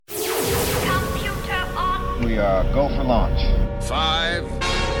we are go for launch. 5.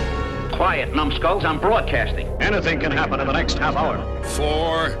 Quiet, numbskulls, I'm broadcasting. Anything can happen in the next half hour.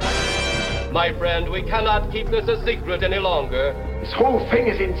 4. My friend, we cannot keep this a secret any longer. This whole thing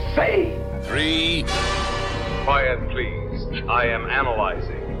is insane. 3. Quiet, please. I am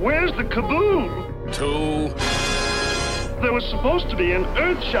analyzing. Where's the kaboom? 2. There was supposed to be an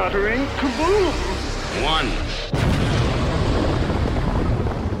earth-shattering kaboom. 1.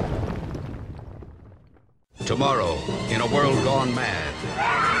 Tomorrow, in a world gone mad.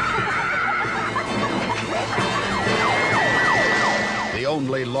 The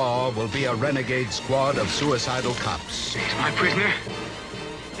only law will be a renegade squad of suicidal cops. He's my prisoner,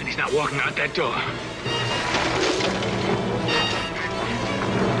 and he's not walking out that door.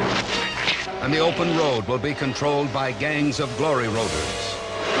 And the open road will be controlled by gangs of glory roaders.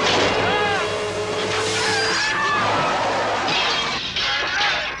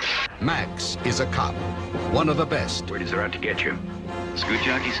 Max is a cop, one of the best. Where does they're out to get you? Scoot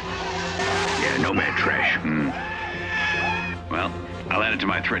jockeys? Yeah, nomad trash. Well, I'll add it to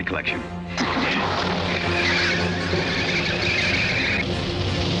my thread collection.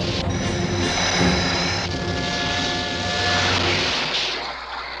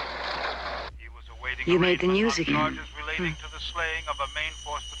 You made the news again. Relating to the slaying of a main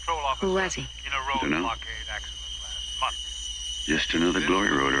force patrol officer. Who was he? In a road blockade accident last month. Just another glory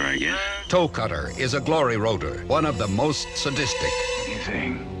roader, I guess. Toe Cutter is a glory roader, one of the most sadistic.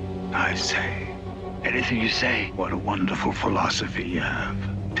 Anything I say, anything you say, what a wonderful philosophy you have.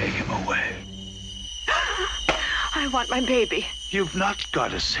 Take him away. I want my baby. You've not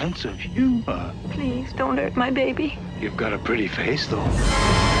got a sense of humor. Please, don't hurt my baby. You've got a pretty face, though.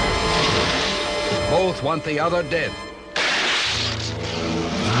 Both want the other dead.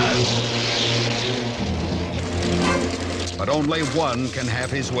 But only one can have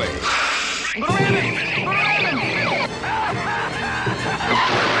his way.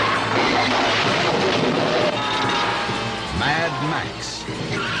 Mad Max.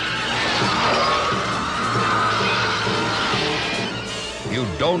 You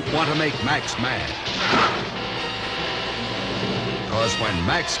don't want to make Max mad. Because when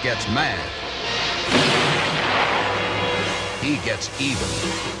Max gets mad, he gets even.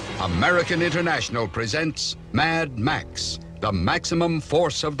 American International presents Mad Max, the maximum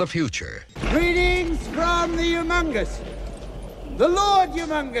force of the future. Greetings from the Humongous, the Lord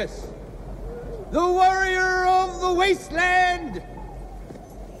Humongous, the warrior of the wasteland,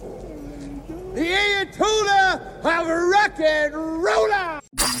 the Ayatollah of rock and roller.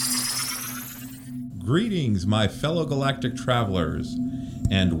 Greetings, my fellow galactic travelers,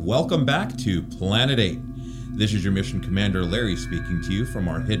 and welcome back to Planet 8. This is your Mission Commander Larry speaking to you from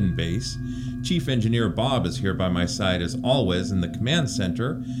our hidden base. Chief Engineer Bob is here by my side as always in the command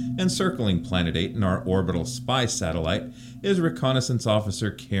center, and circling Planet 8 in our orbital spy satellite is Reconnaissance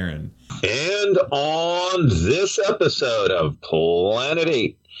Officer Karen. And on this episode of Planet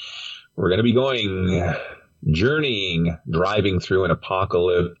 8, we're going to be driving through an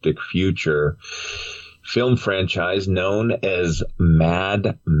apocalyptic future film franchise known as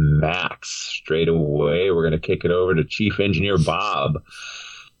Mad Max. Straight away, we're going to kick it over to Chief Engineer Bob.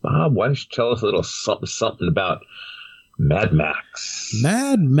 Bob, why don't you tell us a little something about Mad Max?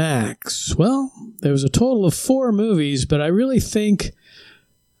 Mad Max. Well, there was a total of 4 movies, but I really think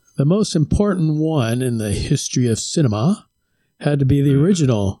the most important one in the history of cinema had to be the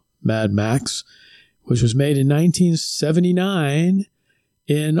original Mad Max, which was made in 1979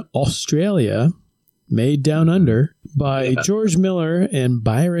 in Australia, made down under by George Miller and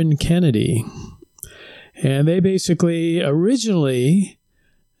Byron Kennedy. And they basically originally,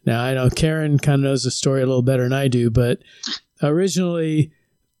 now I know Karen kind of knows the story a little better than I do, but originally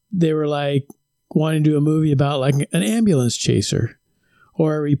they were like wanting to do a movie about like an ambulance chaser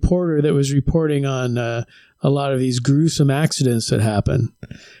or a reporter that was reporting on a lot of these gruesome accidents that happen.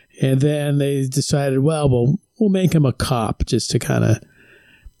 And then they decided, well, we'll make him a cop just to kind of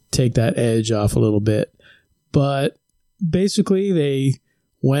take that edge off a little bit. But basically they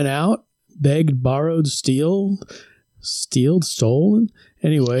went out, begged, borrowed, stolen.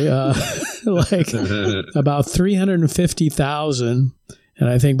 Anyway, like about $350,000. And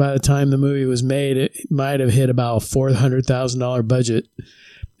I think by the time the movie was made, it might have hit about a $400,000 budget.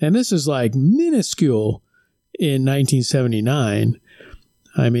 And this is like minuscule in 1979.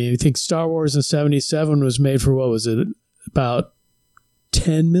 I mean, I think Star Wars in 77 was made for, what was it, about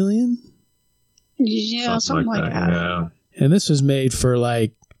 10 million? Yeah, something like that. Yeah. And this was made for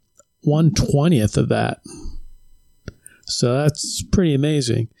like 1/20th of that. So that's pretty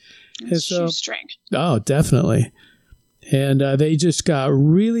amazing. It's shoestring. Oh, definitely. And they just got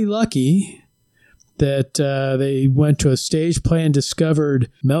really lucky that they went to a stage play and discovered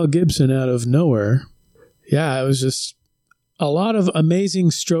Mel Gibson out of nowhere. Yeah, it was just a lot of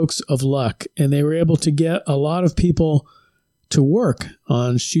amazing strokes of luck, and they were able to get a lot of people to work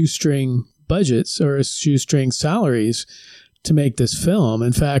on shoestring budgets or shoestring salaries to make this film.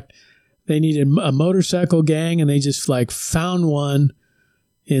 In fact, they needed a motorcycle gang, and they just like found one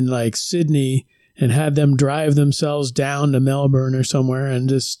in like Sydney and had them drive themselves down to Melbourne or somewhere and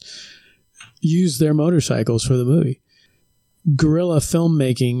just use their motorcycles for the movie. Guerrilla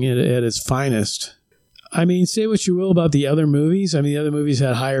filmmaking at its finest. I mean, say what you will about the other movies. I mean, the other movies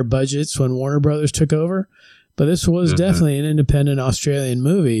had higher budgets when Warner Brothers took over, but this was definitely an independent Australian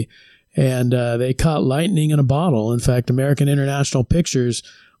movie, and they caught lightning in a bottle. In fact, American International Pictures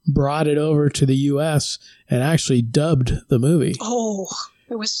brought it over to the U.S. and actually dubbed the movie. Oh,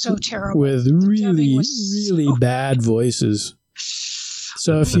 it was so terrible. With really bad voices.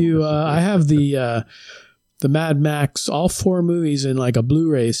 So if you, I have the Mad Max, all 4 movies in like a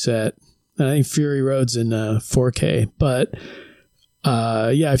Blu-ray set. And I think Fury Road's in 4K. But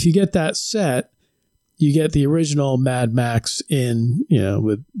yeah, if you get that set, you get the original Mad Max in,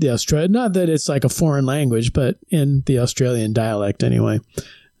 with the Australian, not that it's like a foreign language, but in the Australian dialect anyway,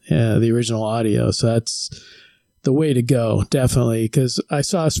 the original audio. So that's the way to go, definitely. Because I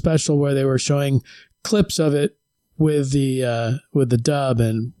saw a special where they were showing clips of it with the dub,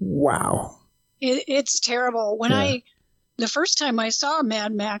 and wow. It's terrible. The first time I saw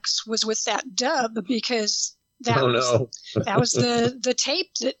Mad Max was with that dub, because that was the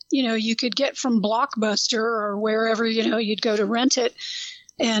tape that, you could get from Blockbuster or wherever, you'd go to rent it.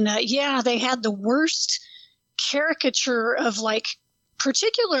 And they had the worst caricature of like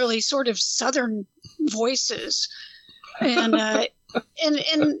particularly sort of Southern voices. And,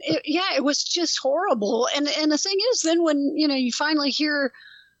 it was just horrible. And the thing is, then when, you finally hear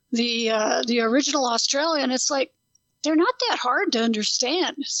the original Australian, it's like, they're not that hard to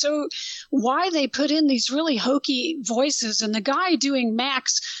understand. So why they put in these really hokey voices, and the guy doing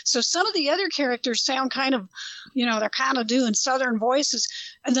Max. So some of the other characters sound kind of, they're kind of doing Southern voices.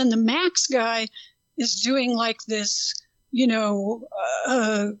 And then the Max guy is doing like this,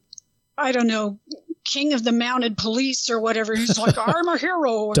 I don't know, King of the Mounted Police or whatever. He's like, I'm a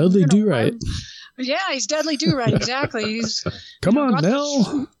hero. Dudley Do-Right. Yeah, he's Dudley Do-Right. Exactly. He's come on,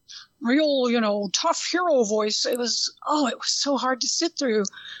 Mel. Real, tough hero voice. It was so hard to sit through.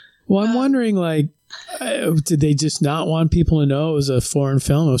 Well, I'm wondering, like, did they just not want people to know it was a foreign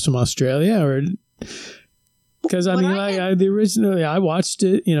film? It was from Australia, or because I watched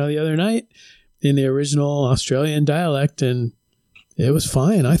it, the other night in the original Australian dialect, and it was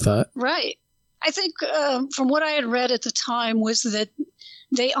fine, I thought. Right. I think from what I had read at the time was that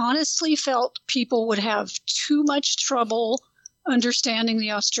they honestly felt people would have too much trouble understanding the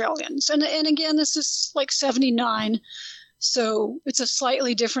Australians. And again, this is like 79, so it's a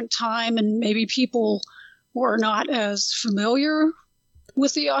slightly different time, and maybe people were not as familiar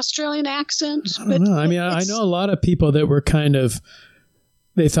with the Australian accent. I don't know. I mean, I know a lot of people that were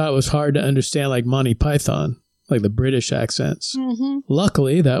they thought it was hard to understand, like Monty Python, like the British accents. Mm-hmm.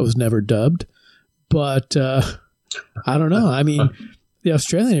 Luckily, that was never dubbed. But I don't know. I mean, the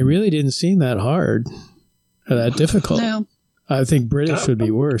Australian, it really didn't seem that hard or that difficult. No. I think British would be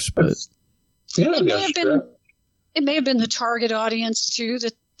worse, but it may have been the target audience too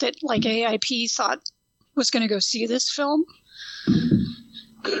that like AIP thought was going to go see this film.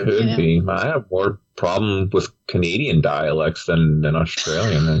 Could be. I have more problem with Canadian dialects than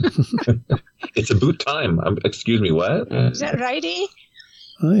Australian. It's about time. Excuse me, what? Is that righty?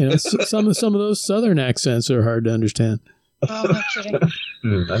 Well, some of those Southern accents are hard to understand. Oh, no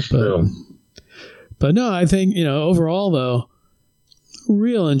kidding. That's true. But no, I think, overall though,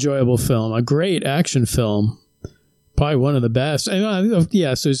 real enjoyable film, a great action film, probably one of the best. And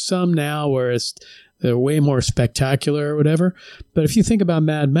yes, there's some now where they're way more spectacular or whatever. But if you think about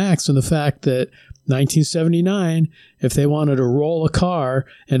Mad Max and the fact that 1979, if they wanted to roll a car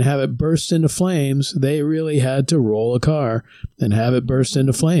and have it burst into flames, they really had to roll a car and have it burst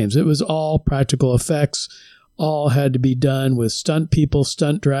into flames. It was all practical effects, all had to be done with stunt people,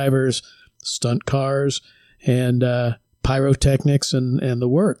 stunt drivers, stunt cars, and pyrotechnics and the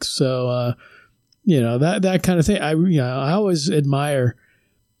works. So, that kind of thing. I always admire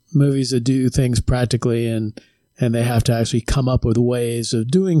movies that do things practically and they have to actually come up with ways of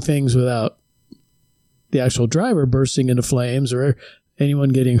doing things without the actual driver bursting into flames or anyone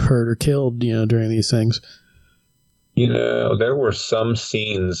getting hurt or killed, during these things. There were some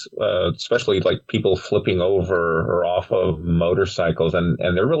scenes, especially like people flipping over or off of motorcycles, and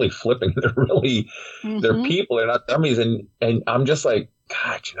they're really flipping. They're really, they're people. They're not dummies. And I'm just like,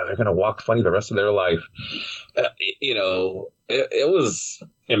 God, they're going to walk funny the rest of their life. It was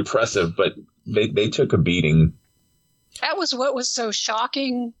impressive, but they took a beating. That was what was so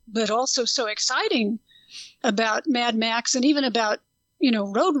shocking, but also so exciting about Mad Max, and even about,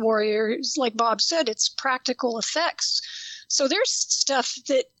 Road Warriors. Like Bob said, it's practical effects. So there's stuff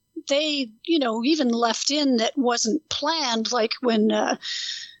that they, even left in that wasn't planned, like when,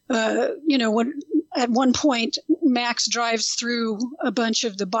 when at one point Max drives through a bunch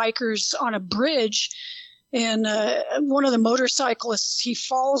of the bikers on a bridge, and one of the motorcyclists, he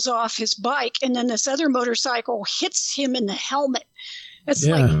falls off his bike, and then this other motorcycle hits him in the helmet. It's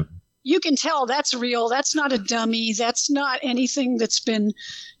like, you can tell that's real. That's not a dummy. That's not anything that's been,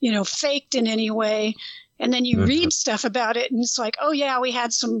 faked in any way. And then you read stuff about it, and it's like, oh yeah, we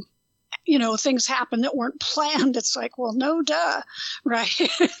had some, things happen that weren't planned. It's like, well, no, duh, right?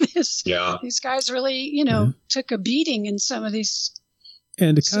 These guys really, took a beating in some of these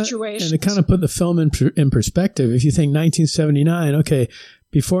situations. And to kind of put the film in perspective, if you think 1979, okay,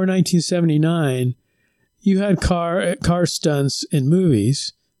 before 1979, you had car stunts in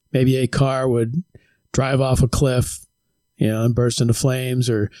movies. Maybe a car would drive off a cliff, and burst into flames,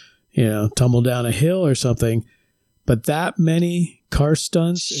 or tumble down a hill or something. But that many car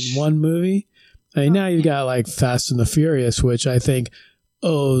stunts in one movie? I mean, now you've got like Fast and the Furious, which I think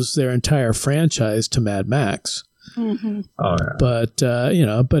owes their entire franchise to Mad Max. Mm-hmm. Oh,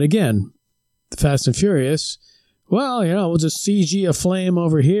 yeah. But again, Fast and Furious, well, we'll just CG a flame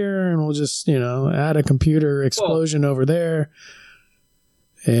over here, and we'll just, add a computer explosion over there.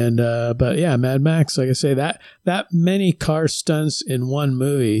 And, but yeah, Mad Max, like I say, that many car stunts in one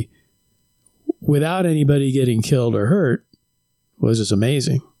movie without anybody getting killed or hurt was just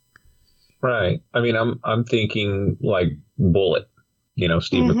amazing. Right. I mean, I'm thinking like Bullet,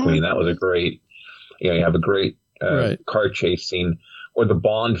 Steve McQueen. That was a great, you have a great car chase scene, or the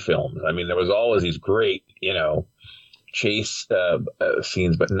Bond films. I mean, there was always these great, chase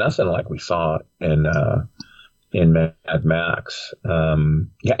scenes, but nothing like we saw in Mad Max.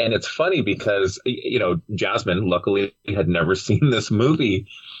 And it's funny because, Jasmine luckily had never seen this movie.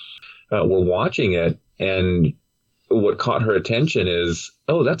 We're watching it, and what caught her attention is,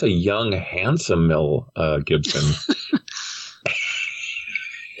 oh, that's a young, handsome Mel Gibson.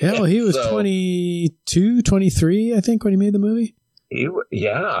 Yeah, well, he was 22, 23, I think, when he made the movie. He was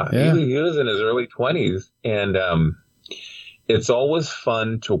in his early 20s. And it's always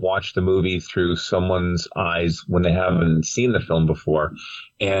fun to watch the movie through someone's eyes when they haven't seen the film before.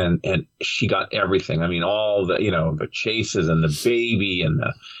 And she got everything. I mean, all the, the chases and the baby and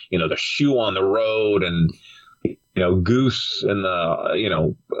the, the shoe on the road and, Goose in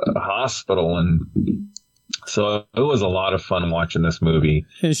the, hospital. And so it was a lot of fun watching this movie.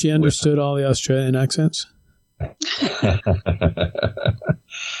 And she understood all the Australian accents?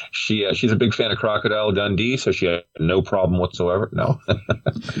 She's a big fan of Crocodile Dundee, so she had no problem whatsoever. No.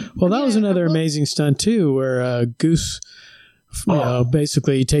 Well, that was another amazing stunt too, where Goose,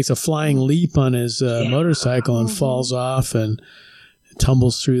 basically he takes a flying leap on his motorcycle and falls off and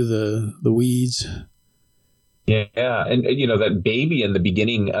tumbles through the weeds. Yeah, and that baby in the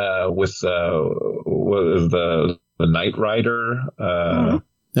beginning was the Knight Rider.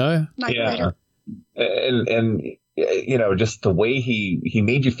 Knight Rider. And just the way he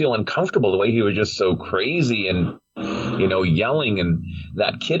made you feel uncomfortable, the way he was just so crazy and, yelling, and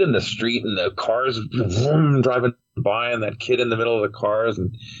that kid in the street and the cars driving by and that kid in the middle of the cars.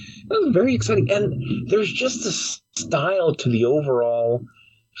 And it was very exciting. And there's just a style to the overall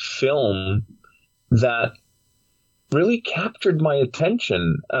film that really captured my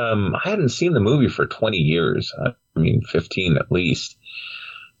attention. I hadn't seen the movie for 20 years. I mean, 15 at least.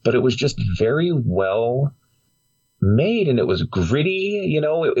 But it was just very well made, and it was gritty.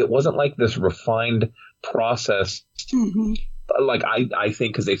 It wasn't like this refined process. Mm-hmm. Like I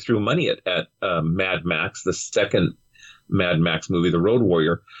think, because they threw money at Mad Max, the second Mad Max movie, The Road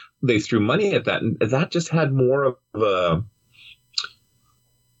Warrior. They threw money at that, and that just had more of a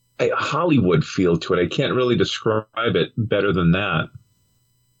Hollywood feel to it. I can't really describe it better than that.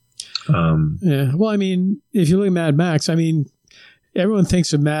 Yeah. Well, I mean, if you look at Mad Max, I mean, everyone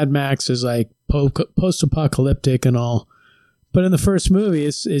thinks of Mad Max as like post-apocalyptic and all, but in the first movie,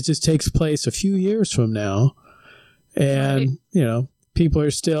 it just takes place a few years from now, and people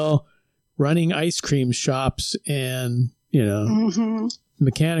are still running ice cream shops, and mm-hmm.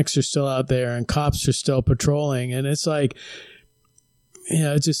 mechanics are still out there, and cops are still patrolling, and it's like,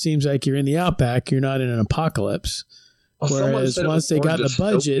 it just seems like you're in the outback. You're not in an apocalypse. Whereas once they got the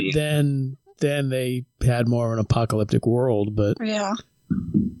budget, then they had more of an apocalyptic world. But yeah,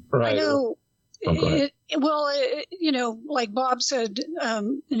 right. I know Well, like Bob said,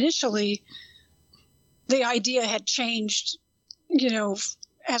 initially, the idea had changed,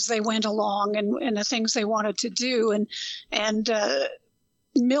 as they went along and the things they wanted to do. And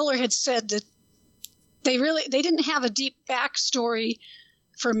Miller had said that they didn't have a deep backstory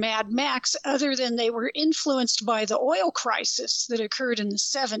for Mad Max other than they were influenced by the oil crisis that occurred in the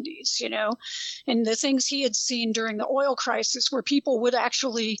 70s, and the things he had seen during the oil crisis where people would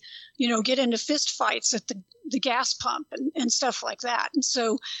actually, get into fist fights at the gas pump and stuff like that. And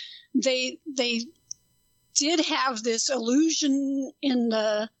so they did have this illusion in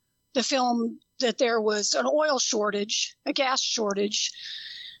the film that there was an oil shortage, a gas shortage.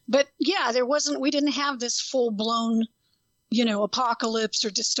 But yeah, we didn't have this full blown, apocalypse or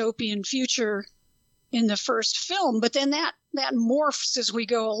dystopian future in the first film. But then that morphs as we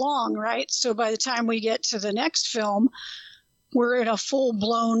go along, right? So by the time we get to the next film, we're in a full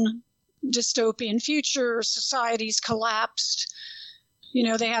blown dystopian future. Society's collapsed.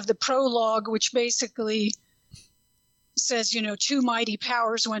 They have the prologue, which basically says, two mighty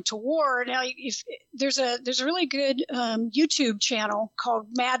powers went to war. Now, if there's a really good YouTube channel called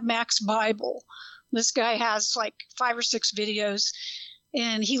Mad Max Bible. This guy has like 5 or 6 videos,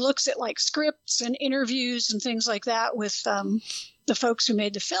 and he looks at like scripts and interviews and things like that with the folks who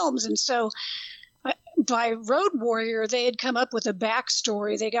made the films. And so by Road Warrior, they had come up with a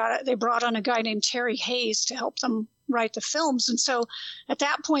backstory. They brought on a guy named Terry Hayes to help them write the films. And so at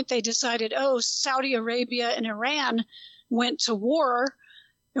that point, they decided, Saudi Arabia and Iran went to war.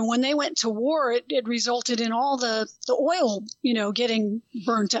 And when they went to war, it resulted in all the oil, getting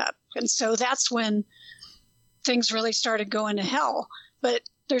burnt up. And so that's when things really started going to hell. But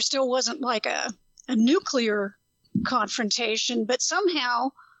there still wasn't like a nuclear confrontation. But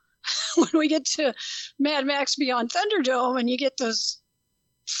somehow, when we get to Mad Max Beyond Thunderdome and you get those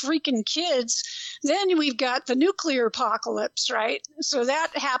freaking kids, then we've got the nuclear apocalypse, right? So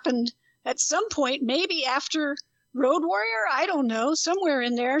that happened at some point, maybe after Road Warrior. I don't know. Somewhere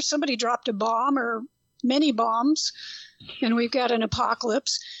in there, somebody dropped a bomb or many bombs, and we've got an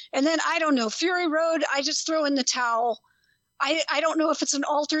apocalypse. And then, I don't know, Fury Road, I just throw in the towel. I don't know if it's an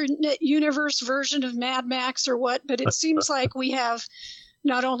alternate universe version of Mad Max or what, but it seems like we have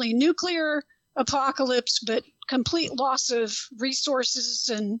not only nuclear apocalypse, but complete loss of resources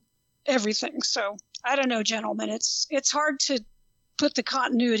and everything. So I don't know, gentlemen. It's hard to put the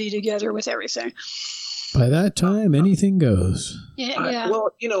continuity together with everything. By that time, anything goes. Yeah.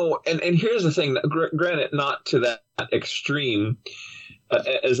 Well, and here's the thing. Granted, not to that extreme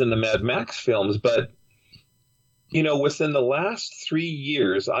as in the Mad Max films, but within the last 3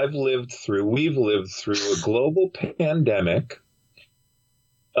 years, we've lived through a global pandemic,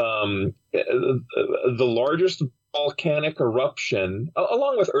 the largest volcanic eruption,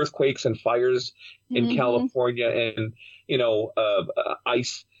 along with earthquakes and fires in California, and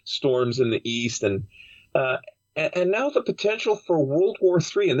ice storms in the east, and now the potential for World War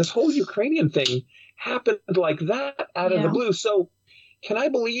III, and this whole Ukrainian thing happened like that out of the blue. So, can I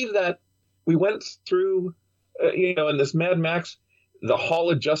believe that we went through, in this Mad Max, the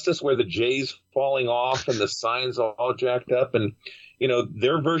Hall of Justice, where the J's falling off and the signs all jacked up, and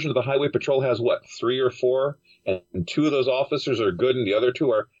their version of the Highway Patrol has 3 or 4, and 2 of those officers are good, and the other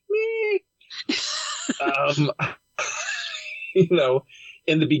 2 are me.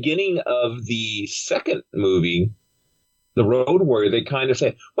 In the beginning of the second movie, The Road Warrior, they kind of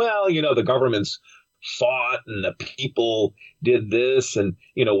say, well, the government's fought and the people did this and,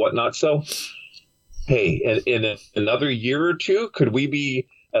 whatnot. So, hey, in another year or 2, could we be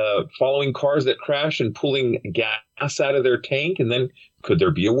following cars that crash and pulling gas out of their tank? And then could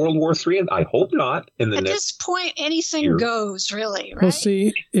there be a World War III? And I hope not. At this point, anything goes, really, right? Well,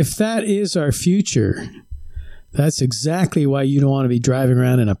 see, if that is our future, that's exactly why you don't want to be driving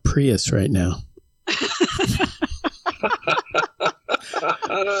around in a Prius right now.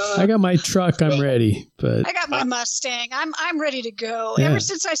 I got my truck. I'm ready. But I got my Mustang. I'm ready to go. Yeah. Ever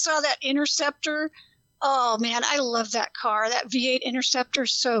since I saw that Interceptor, oh man, I love that car. That V8 Interceptor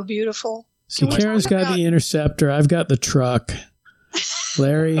is so beautiful. See, Karen's got the Interceptor. I've got the truck.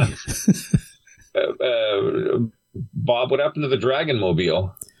 Larry, Bob, what happened to the Dragon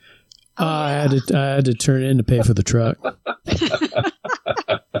Mobile? I had to turn in to pay for the truck.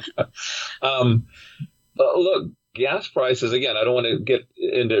 Look, gas prices, again, I don't want to get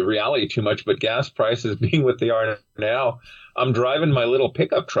into reality too much, but gas prices being what they are now, I'm driving my little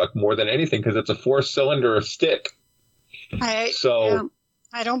pickup truck more than anything because it's a 4-cylinder stick. I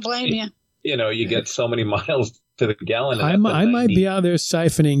don't blame you. You get so many miles to the gallon. I might be out there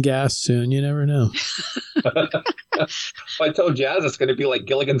siphoning gas soon. You never know. I told Jazz it's going to be like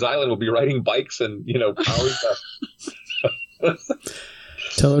Gilligan's Island. We'll be riding bikes and, powering stuff.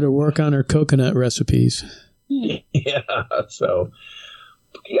 Tell her to work on her coconut recipes. Yeah. So,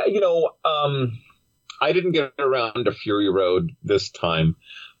 yeah, I didn't get around to Fury Road this time,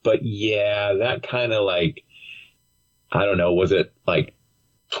 but yeah, that kind of like, I don't know, was it like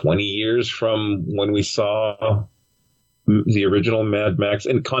 20 years from when we saw the original Mad Max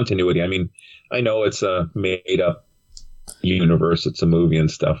in continuity? I mean, I know it's a made up universe, it's a movie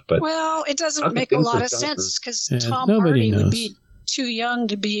and stuff, but well, it doesn't make a lot of sense because Tom Hardy would be too young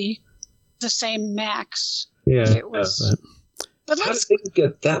to be the same Max. Yeah, if it was. But how did it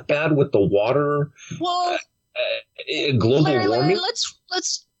get that bad with the water? Well, global Larry, warming.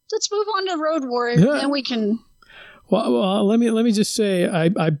 Let's move on to Road Warrior, and we can. Well, let me just say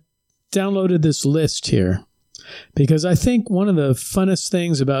I downloaded this list here because I think one of the funnest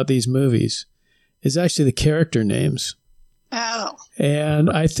things about these movies is actually the character names. Oh. And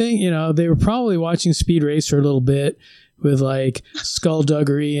I think, they were probably watching Speed Racer a little bit with like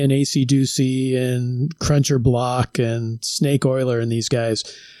Skullduggery and AC Ducey and Cruncher Block and Snake Oiler and these guys.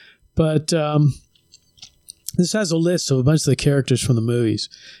 But this has a list of a bunch of the characters from the movies.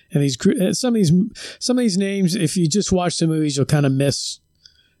 And some of these names, if you just watch the movies, you'll kind of miss,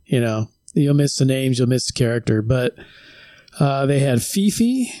 you'll miss the names, you'll miss the character. But they had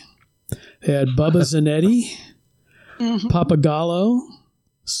Fifi, they had Bubba Zanetti, Papagallo,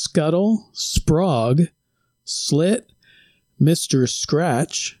 Scuttle, Sprog, Slit, Mr.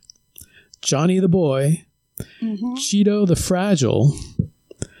 Scratch, Johnny the Boy, Cheeto the Fragile,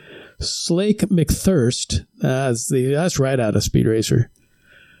 Slake McThirst, that's right out of Speed Racer,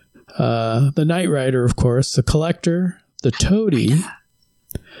 the Knight Rider, of course, the Collector, the Toady,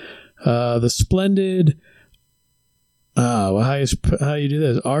 the Splendid, how you do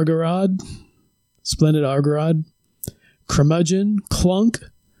this? Argorod, Splendid Argorod, Curmudgeon, Clunk,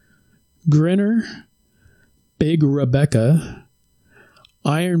 Grinner, Big Rebecca,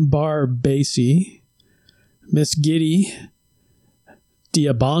 Iron Bar Basie, Miss Giddy,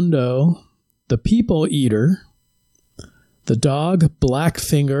 Diabondo, the People Eater, the Dog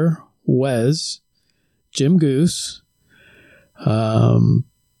Blackfinger, Wes, Jim Goose,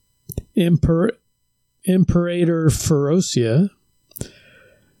 Imperator Ferocia,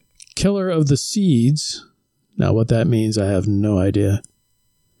 Killer of the Seeds. Now, what that means, I have no idea.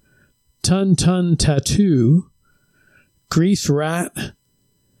 Tun Tun Tattoo, Grease Rat.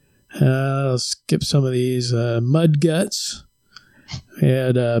 I'll skip some of these. Mud Guts. We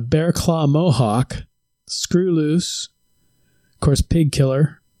had Bear Claw Mohawk, Screw Loose, of course, Pig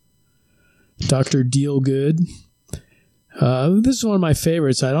Killer, Dr. Dealgood. This is one of my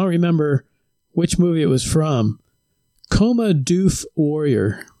favorites. I don't remember which movie it was from. Coma Doof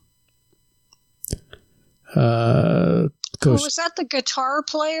Warrior. Was that the guitar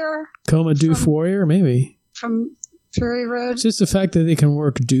player? Coma Doof Warrior, maybe. From Fury Road? It's just the fact that they can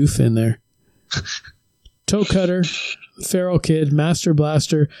work doof in there. Toe Cutter, Feral Kid, Master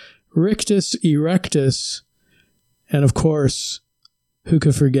Blaster, Rictus Erectus, and of course, who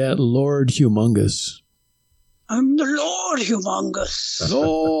could forget Lord Humongous? I'm the Lord Humongous.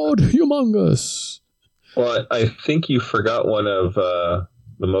 Lord Humongous. Well, I think you forgot one of the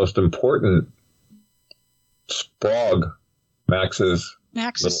most important. Sprog, Max's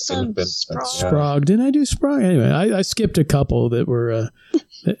son, Sprog. Didn't I do Sprog? Anyway, I skipped a couple that were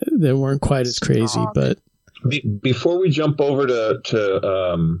that weren't quite as crazy. But before we jump over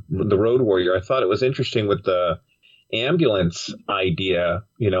to the Road Warrior, I thought it was interesting with the ambulance idea.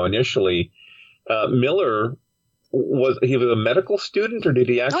 Initially, Miller was a medical student, or did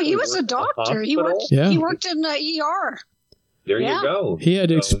he actually? Oh, he was a doctor. He worked in the ER. There you go. He had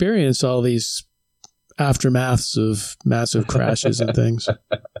to experience all these aftermaths of massive crashes and things.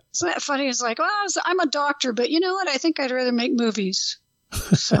 Isn't that funny? It's like, well, I'm a doctor, but you know what? I think I'd rather make movies.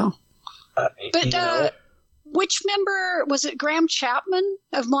 So, which member was it? Graham Chapman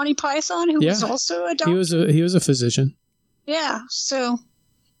of Monty Python, who was also a doctor. He was a physician. Yeah. So,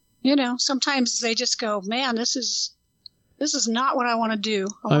 sometimes they just go, man, this is not what I want to do.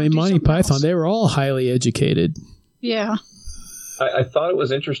 I mean, Monty Python, they were all highly educated. Yeah. I thought it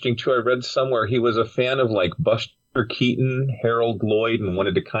was interesting, too. I read somewhere he was a fan of, like, Buster Keaton, Harold Lloyd, and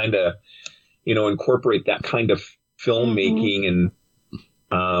wanted to kind of, incorporate that kind of filmmaking. And,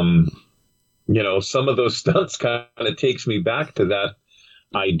 some of those stunts kind of takes me back to that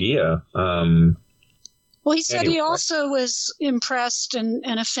idea. Well, he said he also was impressed and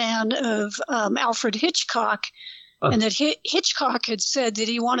a fan of Alfred Hitchcock, and that Hitchcock had said that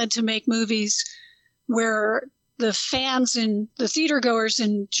he wanted to make movies where the fans and the theater goers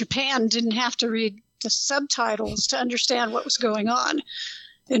in Japan didn't have to read the subtitles to understand what was going on.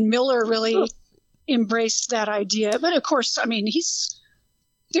 And Miller really embraced that idea. But of course, I mean,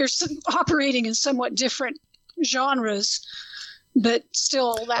 they're operating in somewhat different genres, but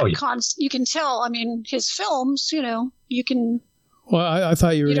still you can tell, I mean, his films, you can. Well, I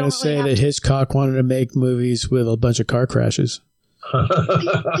thought you were going to say that Hitchcock wanted to make movies with a bunch of car crashes.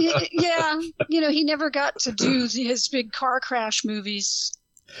 Yeah, he never got to do his big car crash movies.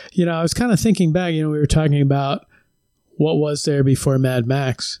 I was kind of thinking back, we were talking about what was there before Mad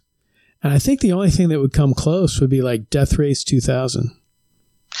Max. And I think the only thing that would come close would be like Death Race 2000.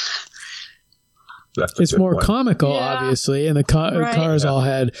 It's more comical, obviously, and the cars all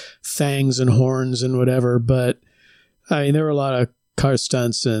had fangs and horns and whatever. But, I mean, there were a lot of car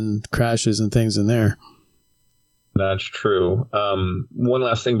stunts and crashes and things in there. That's true. One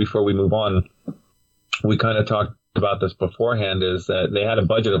last thing before we move on. We kind of talked about this beforehand, is that they had a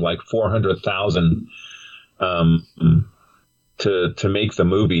budget of like $400,000 to make the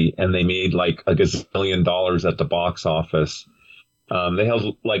movie, and they made like $1 gazillion at the box office. They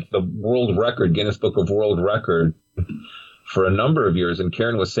held like the world record, Guinness Book of World Record, for a number of years. And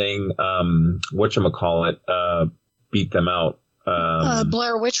Karen was saying, whatchamacallit, beat them out.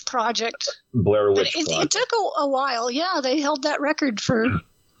 Blair Witch Project. Blair Witch Project. It took a while. Yeah, they held that record for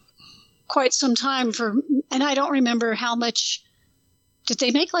quite some time. And I don't remember how much. Did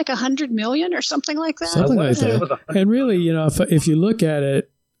they make like 100 million or something like that? Something like that. And really, if you look at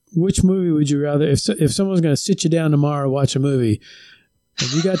it, which movie would you rather? If someone was going to sit you down tomorrow and watch a movie,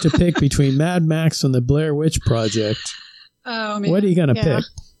 and you got to pick between Mad Max and the Blair Witch Project, what are you going to pick?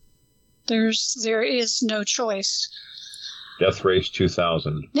 There is no choice. Death Race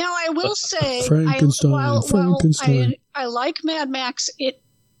 2000. Now I will say, Frankenstein. I like Mad Max. It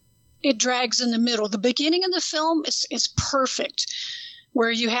drags in the middle. The beginning of the film is perfect,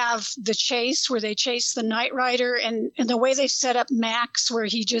 where you have the chase, where they chase the Knight Rider, and the way they set up Max, where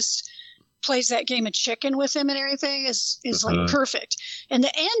he just plays that game of chicken with him and everything is like perfect. And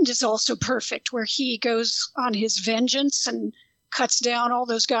the end is also perfect, where he goes on his vengeance and cuts down all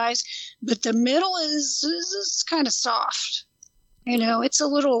those guys. But the middle is kind of soft. It's a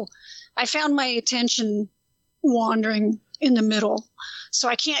little, I found my attention wandering in the middle. So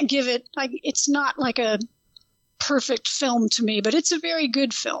I can't give it, it's not like a perfect film to me, but it's a very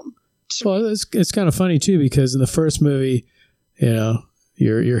good film. Well, it's kind of funny too, because in the first movie,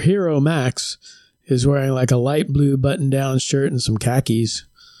 your hero Max is wearing like a light blue button-down shirt and some khakis,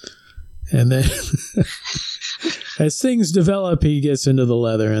 and then as things develop, he gets into the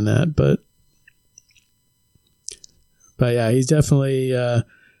leather and that. But yeah, he's definitely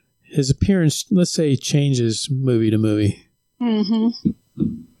his appearance, let's say, changes movie to movie. Mm-hmm.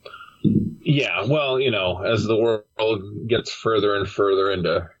 Yeah, well, as the world gets further and further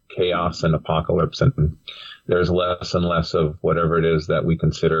into chaos and apocalypse, and there's less and less of whatever it is that we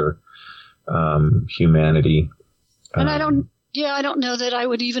consider humanity. And I don't know that I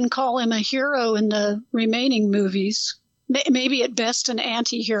would even call him a hero in the remaining movies. Maybe at best an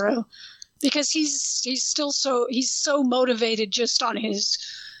anti-hero, because he's still he's so motivated just on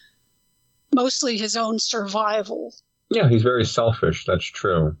mostly his own survival. Yeah, he's very selfish. That's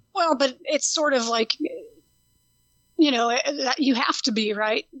true. Well, but it's sort of like, you have to be,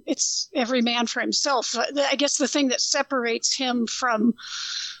 right? It's every man for himself. I guess the thing that separates him from,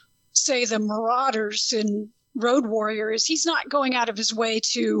 say, the Marauders in Road Warrior is he's not going out of his way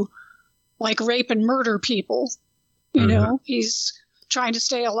to, like, rape and murder people. He's trying to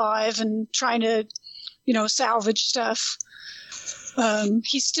stay alive and trying to, salvage stuff.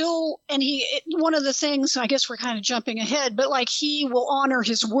 He's still, and one of the things, I guess we're kind of jumping ahead, but like he will honor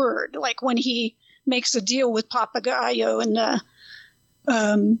his word. Like when he makes a deal with Papagayo and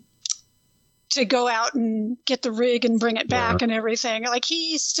to go out and get the rig and bring it back and everything. Like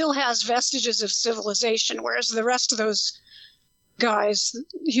he still has vestiges of civilization, whereas the rest of those guys,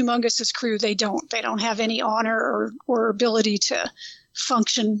 Humongous's crew, they don't have any honor or ability to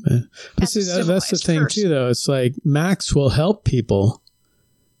function. But see, that's the thing too, though. It's like Max will help people,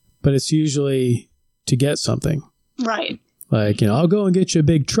 but it's usually to get something. Right. Like, I'll go and get you a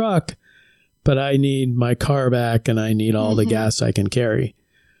big truck, but I need my car back and I need all the gas I can carry.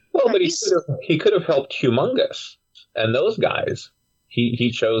 Well, but he could have helped Humongous and those guys.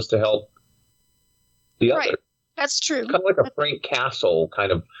 He chose to help the other. That's true. Kind of like a Frank Castle,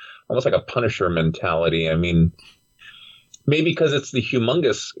 kind of almost like a Punisher mentality. I mean, maybe because it's the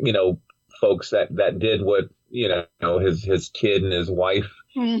Humongous, folks that did what, his kid and his wife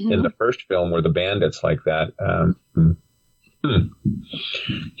in the first film were the bandits like that.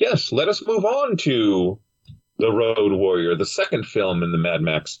 Yes, let us move on to The Road Warrior, the second film in the Mad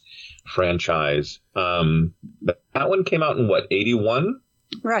Max franchise. That one came out in what, 81?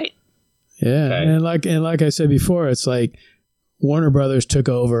 Right. Yeah, okay. and like I said before, it's like Warner Brothers took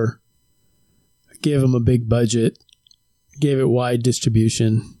over, gave them a big budget, gave it wide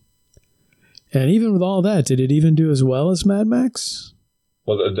distribution, and even with all that, did it even do as well as Mad Max?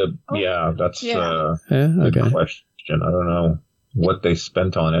 Well, that's okay. Good question. I don't know what they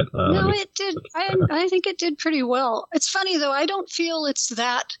spent on it. No, it did. I think it did pretty well. It's funny though. I don't feel it's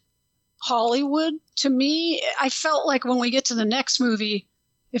that Hollywood to me. I felt like when we get to the next movie,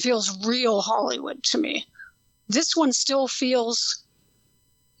 it feels real Hollywood to me. This one still feels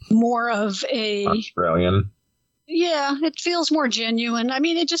more of a Australian. Yeah, it feels more genuine. I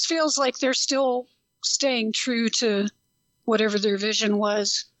mean, it just feels like they're still staying true to whatever their vision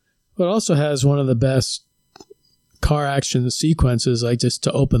was. But it also has one of the best car action sequences, like just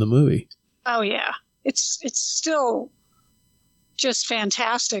to open the movie. Oh yeah, it's still just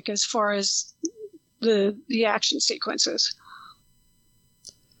fantastic as far as the action sequences.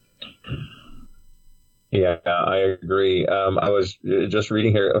 Yeah, I agree. I was just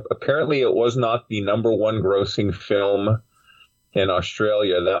reading here. Apparently, it was not the number one grossing film in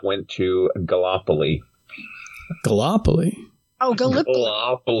Australia. That went to Gallipoli. Gallipoli? Oh,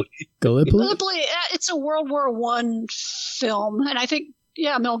 Gallipoli. Gallipoli? Gallipoli, it's a World War I film. And I think,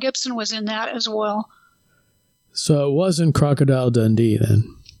 Mel Gibson was in that as well. So it wasn't Crocodile Dundee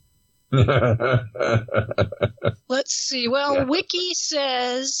then? Let's see. Well, Wiki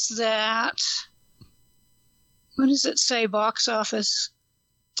says that... What does it say, box office?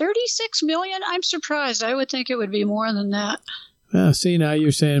 36 million? I'm surprised. I would think it would be more than that. See, now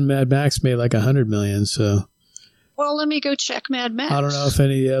you're saying Mad Max made like 100 million, so... Well, let me go check Mad Max. I don't know if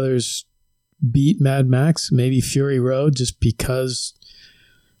any of the others beat Mad Max. Maybe Fury Road, just because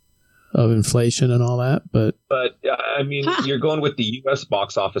of inflation and all that. But I mean, you're going with the U.S.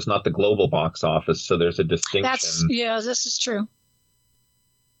 box office, not the global box office, so there's a distinction. This is true.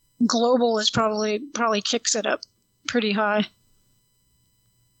 Global is probably kicks it up pretty high.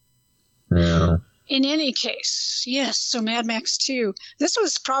 Yeah. In any case, yes, so Mad Max 2. This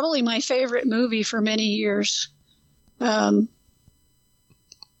was probably my favorite movie for many years. Growing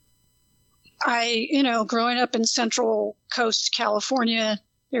up in Central Coast, California,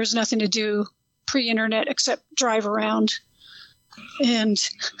 there's nothing to do pre-internet except drive around. And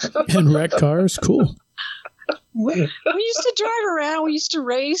wreck cars, cool. We used to drive around. We used to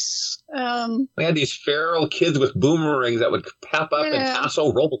race. We had these feral kids with boomerangs that would pop up and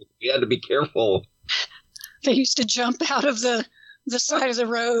tassel rolls. We had to be careful. They used to jump out of the side of the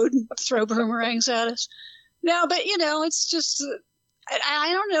road and throw boomerangs at us. No, but, it's just,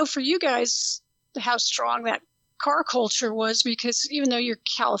 I don't know for you guys how strong that car culture was, because even though you're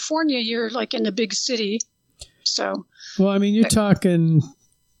California, you're like in the big city. So. Well, I mean, you're talking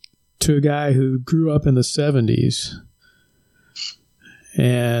to a guy who grew up in the 70s,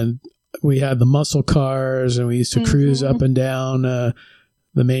 and we had the muscle cars, and we used to cruise up and down the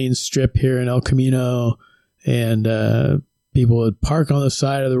main strip here in El Camino, and people would park on the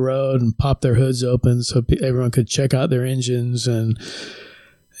side of the road and pop their hoods open so everyone could check out their engines. And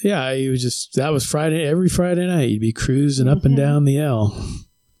that was every Friday night you'd be cruising up and down the L.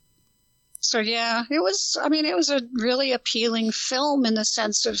 So it was a really appealing film in the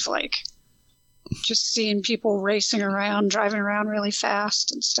sense of like just seeing people racing around, driving around really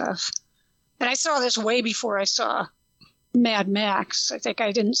fast and stuff. And I saw this way before I saw Mad Max. I think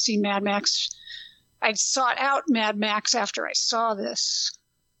I didn't see Mad Max. I sought out Mad Max after I saw this.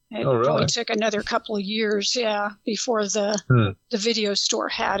 It probably took another couple of years, before the video store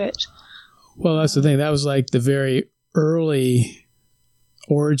had it. Well, that's the thing. That was like the very early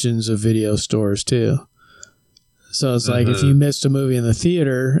origins of video stores too. So it's like if you missed a movie in the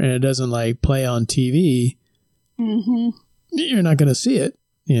theater and it doesn't like play on TV, you're not going to see it,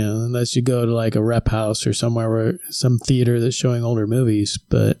 unless you go to like a rep house or somewhere where some theater that's showing older movies.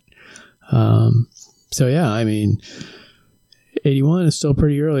 But, so yeah, I mean, 81 is still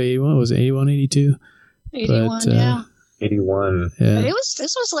pretty early. 81 was it 81, 82? 81, 81. Yeah. But this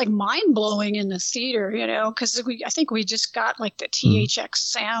was like mind blowing in the theater, because I think we just got like the THX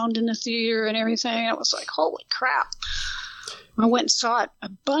sound in the theater and everything. It was like, holy crap. I went and saw it a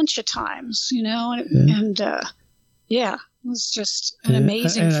bunch of times, and it was just an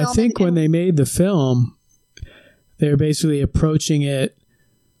amazing film. And I think when they made the film, they were basically approaching it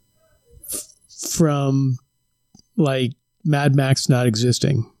from like Mad Max not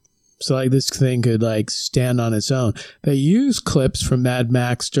existing. So like this thing could like stand on its own. They use clips from Mad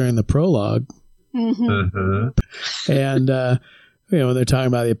Max during the prologue. And, when they're talking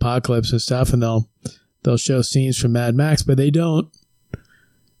about the apocalypse and stuff, and they'll they'll show scenes from Mad Max, but they don't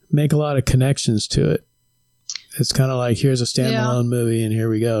make a lot of connections to it. It's kind of like, here's a standalone movie and here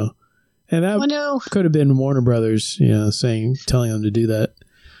we go. And that could have been Warner Brothers, telling them to do that.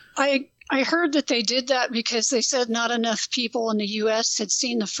 I heard that they did that because they said not enough people in the U.S. had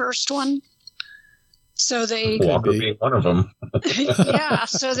seen the first one. So they... Walker being one of them. Yeah,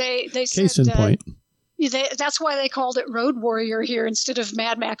 so they said... Case in point. That's why they called it Road Warrior here instead of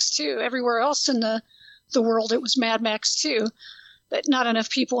Mad Max 2. Everywhere else in the world, it was Mad Max 2. But not enough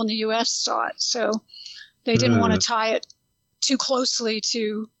people in the U.S. saw it. So they didn't want to tie it too closely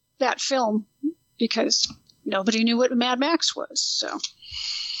to that film because nobody knew what Mad Max was. So,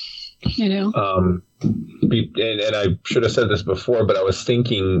 and I should have said this before, but I was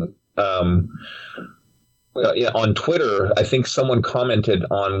thinking, on Twitter, I think someone commented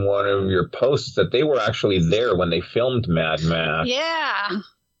on one of your posts that they were actually there when they filmed Mad Max. Yeah.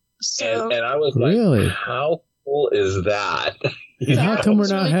 So, and I was really? Like, how cool is that? How come we're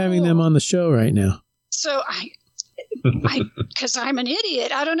not having them on the show right now? So because I'm an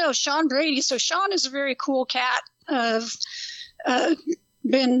idiot. I don't know. Sean Brady. So Sean is a very cool cat.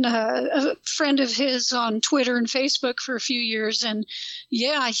 Been a friend of his on Twitter and Facebook for a few years. And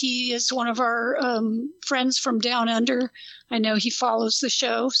yeah, he is one of our friends from Down Under. I know he follows the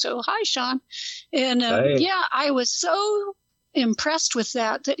show. So hi, Sean. And yeah, I was so impressed with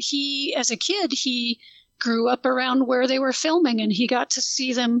that he, as a kid, he grew up around where they were filming and he got to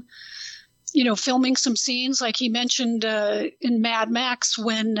see them, filming some scenes like he mentioned in Mad Max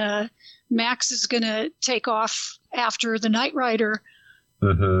when Max is going to take off after the Knight Rider.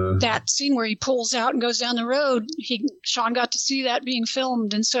 Mm-hmm. That scene where he pulls out and goes down the road, Sean got to see that being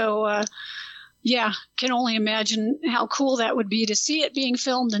filmed. And so, can only imagine how cool that would be to see it being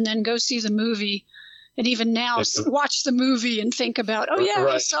filmed and then go see the movie. And even now, watch the movie and think about,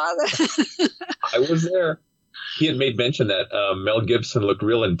 I saw that. I was there. He had made mention that Mel Gibson looked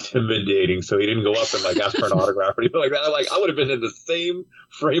real intimidating, so he didn't go up and ask for an autograph or anything like that. I would have been in the same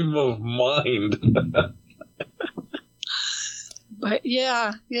frame of mind. But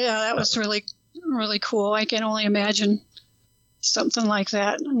yeah, that was really, really cool. I can only imagine something like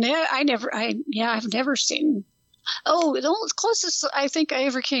that. I've never seen. Oh, the closest I think I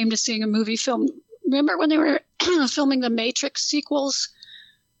ever came to seeing a movie film. Remember when they were filming the Matrix sequels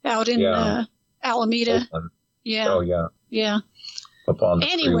out in Alameda? Yeah. Oh yeah. Yeah. Up on the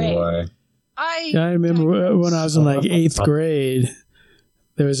freeway. I remember when I was in 8th grade.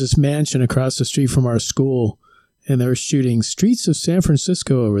 There was this mansion across the street from our school. And they were shooting Streets of San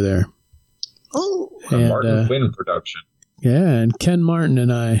Francisco over there. Oh, and, Martin Quinn production. Yeah, and Ken Martin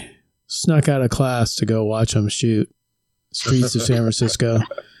and I snuck out of class to go watch them shoot Streets of San Francisco.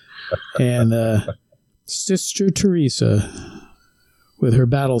 And Sister Teresa, with her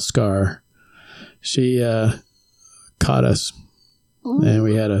battle scar, she caught us, and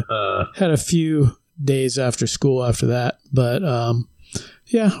we had a few days after school after that. But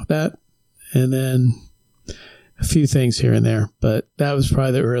that, and then a few things here and there, but that was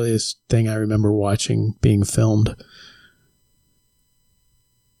probably the earliest thing I remember watching being filmed.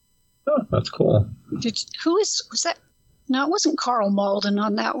 Oh, that's cool. Was that? No, it wasn't Carl Malden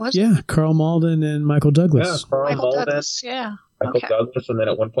on that, was it? Yeah, Carl Malden and Michael Douglas. Yeah, Carl Malden. Douglas, yeah. Michael Douglas, and then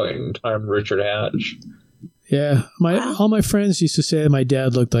at one point in time, Richard Hatch. Yeah, all my friends used to say that my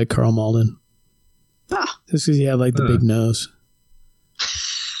dad looked like Carl Malden. Ah. Just because he had the big nose.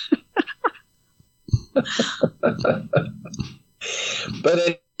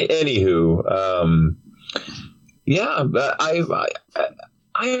 But anywho,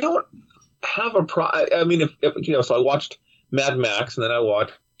 I don't have a problem. I mean, if so I watched Mad Max and then I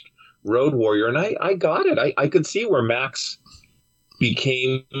watched Road Warrior, and I got it. I could see where Max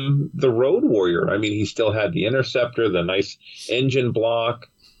became the Road Warrior. I mean, he still had the Interceptor, the nice engine block.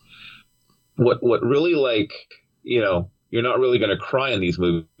 What really you're not really going to cry in these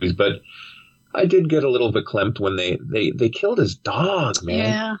movies, but I did get a little bit clamped when they killed his dog,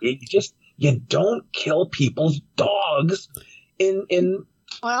 man. Yeah. You don't kill people's dogs in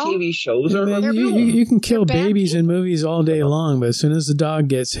TV shows. You can kill babies in movies all day long, but as soon as the dog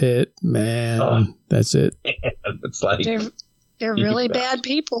gets hit, man, that's it. It's like they're really bad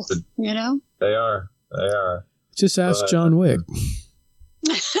people, They are. Just ask John Wick.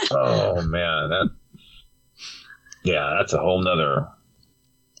 Oh man, that's a whole nother.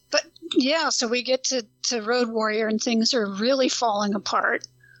 But yeah, so we get to Road Warrior and things are really falling apart.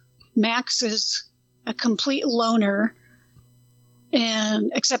 Max is a complete loner,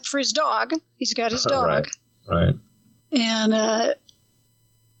 and except for his dog, he's got his dog. Right. And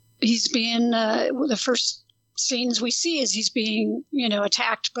he's being the first scenes we see is he's being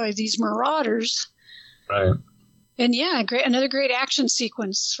attacked by these marauders, Right. And yeah, another great action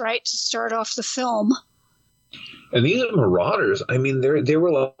sequence, right, to start off the film. And these Marauders, I mean, they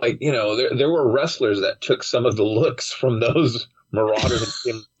were like, there were wrestlers that took some of the looks from those Marauders,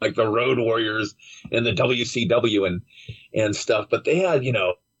 like the Road Warriors in the WCW and stuff. But they had,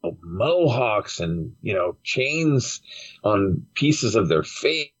 mohawks and, chains on pieces of their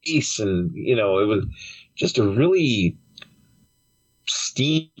face. And, it was just a really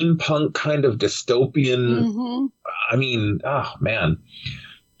steampunk kind of dystopian. Mm-hmm. I mean, oh, man.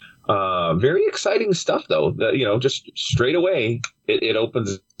 Very exciting stuff, though. Just straight away, it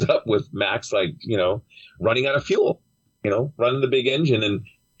opens up with Max, running out of fuel, running the big engine and,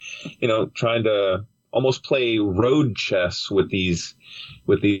 trying to almost play road chess with these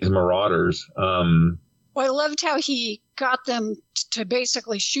Marauders. Well, I loved how he got them to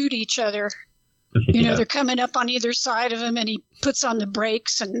basically shoot each other. They're coming up on either side of him, and he puts on the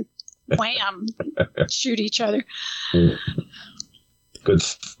brakes and wham, shoot each other. Good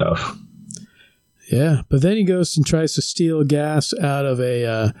stuff. Yeah, but then he goes and tries to steal gas out of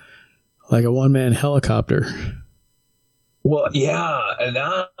a one-man helicopter. Well, yeah, and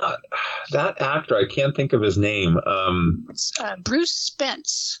that actor, I can't think of his name. It's Bruce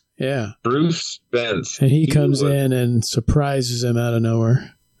Spence. Yeah, Bruce Spence, and he comes in and surprises him out of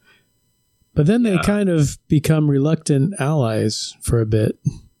nowhere. But then they kind of become reluctant allies for a bit.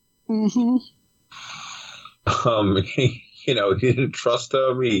 Mm-hmm. He didn't trust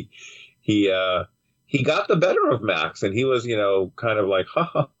him. He got the better of Max, and he was, kind of like, ha,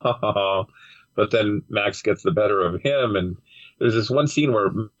 ha, ha, ha, ha. But then Max gets the better of him. And there's this one scene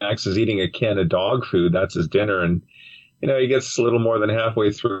where Max is eating a can of dog food. That's his dinner. And, he gets a little more than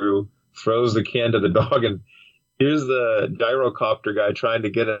halfway through, throws the can to the dog. And here's the gyrocopter guy trying to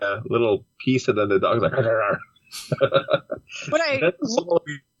get a little piece of them. The dog's like, but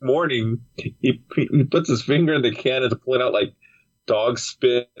morning, he puts his finger in the can and pull it out like dog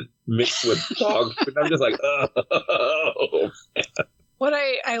spit mixed with dog food. I'm just like, oh. Man. What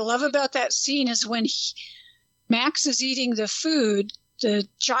I love about that scene is when Max is eating the food, the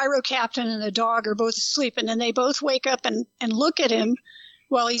gyro captain and the dog are both asleep, and then they both wake up and look at him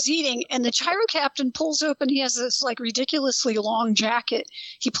while he's eating, and the gyro captain pulls open, he has this ridiculously long jacket.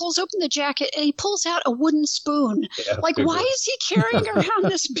 He pulls open the jacket and he pulls out a wooden spoon. Yeah, why is he carrying around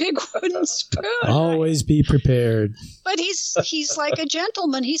this big wooden spoon? Always be prepared. But he's like a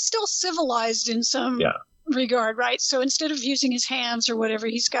gentleman. He's still civilized in some regard, right? So instead of using his hands or whatever,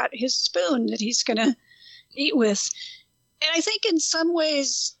 he's got his spoon that he's going to eat with. And I think in some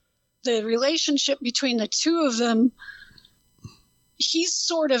ways, the relationship between the two of them, he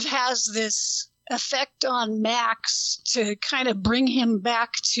sort of has this effect on Max to kind of bring him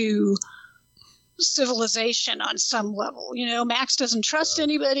back to civilization on some level. Max doesn't trust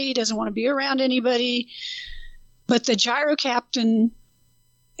anybody. He doesn't want to be around anybody. But the gyro captain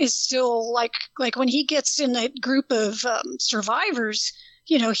is still like when he gets in that group of survivors,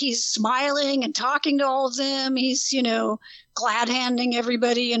 he's smiling and talking to all of them. He's, glad handing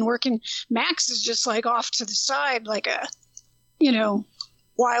everybody and working. Max is just off to the side like a,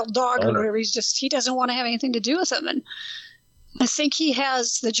 wild dog or whatever. He doesn't want to have anything to do with him. And I think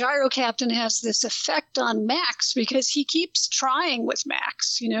the gyro captain has this effect on Max because he keeps trying with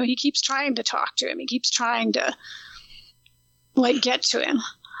Max. He keeps trying to talk to him. He keeps trying to get to him.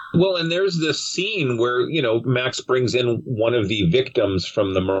 Well, and there's this scene where, Max brings in one of the victims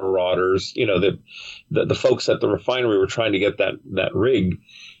from the Marauders, the folks at the refinery were trying to get that rig.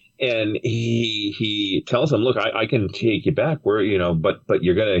 And he tells him, look, I can take you back where, but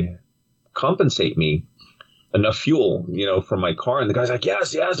you're going to compensate me enough fuel, for my car. And the guy's like,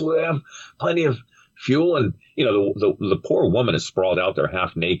 yes, we have plenty of fuel. And, the poor woman is sprawled out there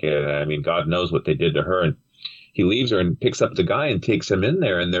half naked. I mean, God knows what they did to her. And he leaves her and picks up the guy and takes him in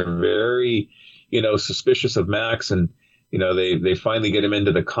there. And they're very, suspicious of Max. And, they finally get him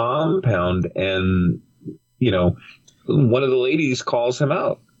into the compound. And, one of the ladies calls him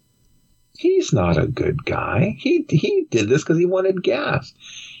out. He's not a good guy. He did this because he wanted gas.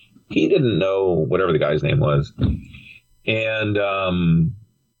 He didn't know whatever the guy's name was. And,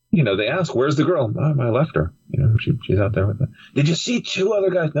 they ask, where's the girl? Oh, I left her. She's out there with them. Did you see two other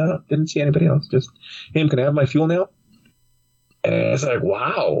guys? No, didn't see anybody else. Just him. Can I have my fuel now? And it's like,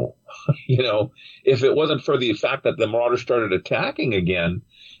 wow. If it wasn't for the fact that the Marauders started attacking again,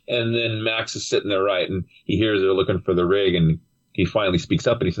 and then Max is sitting there, right, and he hears they're looking for the rig, and he finally speaks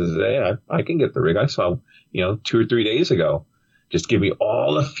up and he says, hey, I can get the rig. I saw, 2 or 3 days ago. Just give me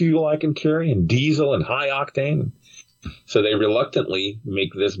all the fuel I can carry and diesel and high octane. So they reluctantly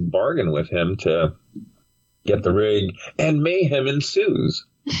make this bargain with him to get the rig, and mayhem ensues.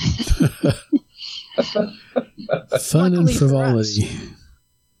 Fun and frivolity.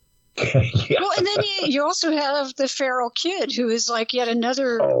 Yeah. Well, and then you also have the feral kid, who is like yet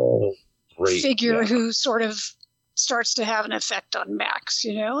another figure who sort of starts to have an effect on Max,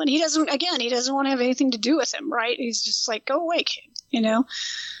 you know? And he doesn't want to have anything to do with him, right? He's just like, go away, kid, you know?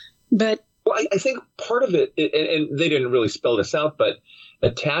 But... Well, I think part of it, and they didn't really spell this out, but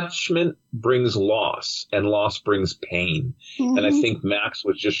attachment brings loss, and loss brings pain. Mm-hmm. And I think Max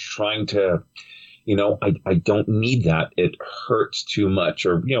was just trying to, you know, I don't need that. It hurts too much,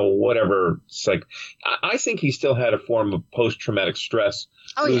 or, you know, whatever. It's like, I think he still had a form of post-traumatic stress,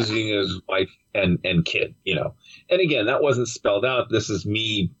 losing his wife and kid, you know. And again, that wasn't spelled out. This is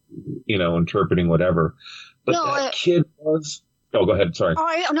me, you know, interpreting whatever. But kid was... Oh, go ahead. Sorry.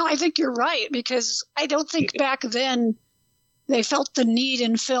 I think you're right, because I don't think back then they felt the need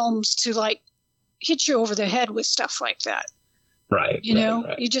in films to like hit you over the head with stuff like that. Right. You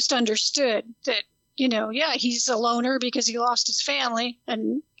know, you just understood that, you know, he's a loner because he lost his family,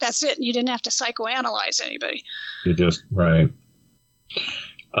 and that's it. You didn't have to psychoanalyze anybody. You just, right.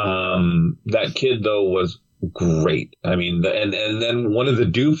 That kid, though, was great. I mean, and then one of the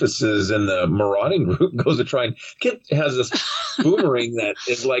doofuses in the marauding group goes to try and kid has this boomerang that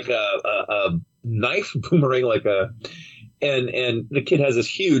is like a knife boomerang, and the kid has this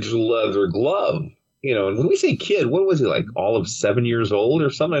huge leather glove, you know. And when we say kid, what was he, like all of 7 years old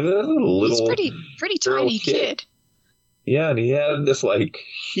or something? He's pretty tiny kid. Yeah, and he had this like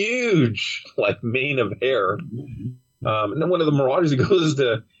huge like mane of hair. And then one of the marauders, he goes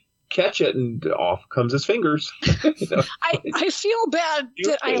to catch it, and off comes his fingers. You know? I feel bad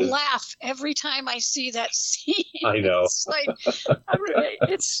that I laugh every time I see that scene. I know. It's like,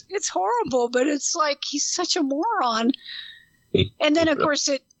 it's horrible, but it's like he's such a moron. And then, of course,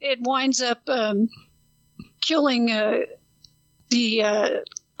 it winds up killing the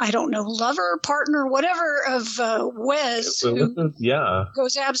I don't know, lover, partner, whatever of Wes, who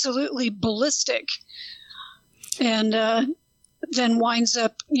goes absolutely ballistic, and then winds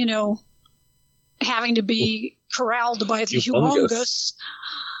up, you know, having to be corralled by the Humongous.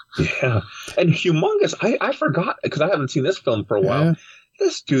 Yeah. And Humongous, I forgot, because I haven't seen this film for a while. Yeah.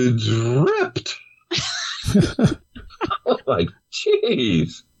 This dude's ripped. Like,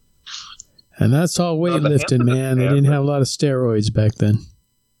 jeez. And that's all weightlifting, man. They didn't have a lot of steroids back then.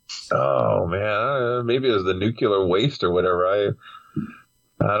 Oh, man. Maybe it was the nuclear waste or whatever. I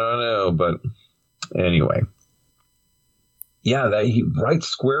don't know. But anyway. Yeah, that he right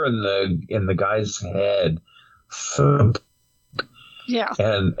square in the guy's head. Yeah.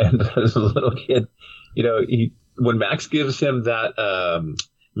 And as a little kid, you know, when Max gives him that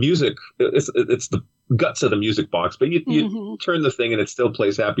music, it's the guts of the music box, but you turn the thing and it still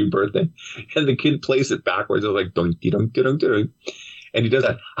plays Happy Birthday, and the kid plays it backwards. It's like dunk dunk dunk dunk, and he does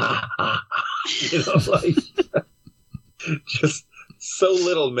that you know, like just so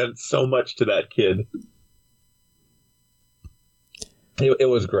little meant so much to that kid. It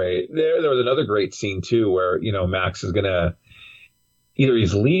was great. There was another great scene too, where, you know, Max is gonna either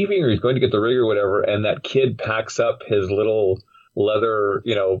he's leaving or he's going to get the rig or whatever, and that kid packs up his little leather,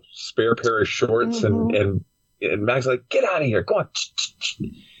 you know, spare pair of shorts, and Max is like, get out of here, go on.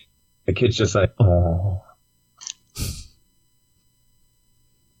 The kid's just like, oh.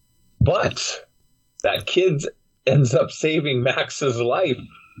 But that kid ends up saving Max's life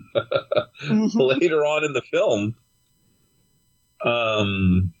later on in the film.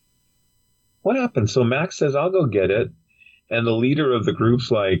 What happened? So Max says, I'll go get it. And the leader of the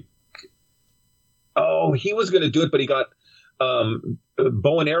group's like, oh, he was going to do it, but he got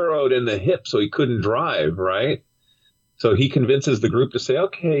bow and arrowed in the hip, so he couldn't drive, right? So he convinces the group to say,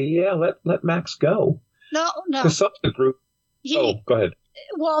 okay, yeah, let Max go. No. Because some of the group... go ahead.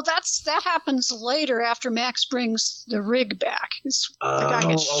 Well, that happens later after Max brings the rig back. The guy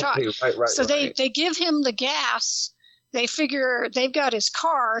gets shot. Right, so they give him the gas. They figure they've got his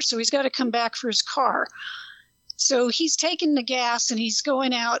car, so he's got to come back for his car. So he's taking the gas and he's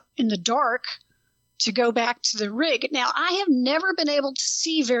going out in the dark to go back to the rig. Now, I have never been able to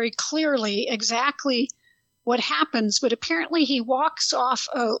see very clearly exactly what happens, but apparently he walks off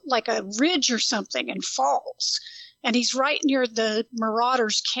like a ridge or something and falls. And he's right near the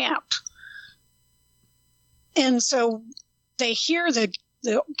Marauders' camp. And so they hear the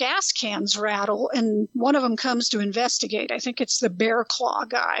gas cans rattle, and one of them comes to investigate. I think it's the Bear Claw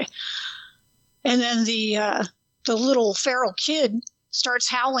guy. And then the little feral kid starts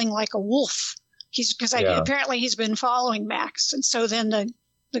howling like a wolf. Apparently he's been following Max. And so then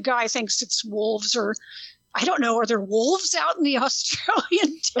the guy thinks it's wolves, or I don't know. Are there wolves out in the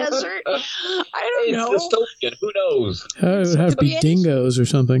Australian desert? I don't know. It's dystopian. Who knows? It would have to be dingoes or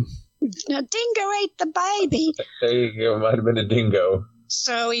something. Dingo ate the baby. There you go. Might have been a dingo.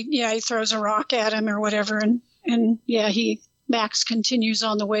 So he throws a rock at him or whatever, and Max continues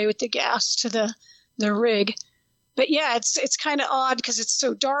on the way with the gas to the rig. But yeah, it's kind of odd because it's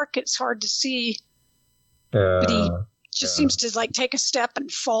so dark, it's hard to see. But he just seems to like take a step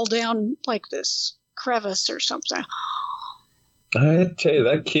and fall down like this crevice or something. I tell you,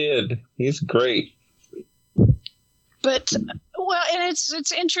 that kid, he's great. But well, and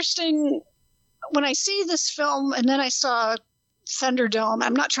it's interesting when I see this film, and then I saw Thunderdome.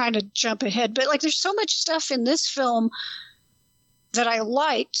 I'm not trying to jump ahead, but like there's so much stuff in this film that I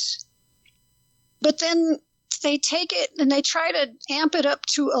liked, but then they take it and they try to amp it up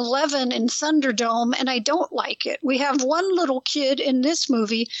to 11 in Thunderdome, and I don't like it. We have one little kid in this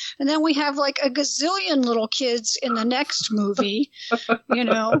movie, and then we have like a gazillion little kids in the next movie, you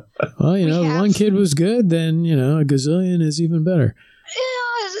know. Well, one kid was good, then, a gazillion is even better.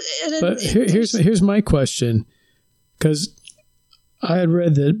 Yeah. But here's my question, because I had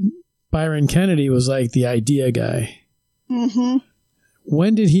read that Byron Kennedy was like the idea guy. Mm-hmm.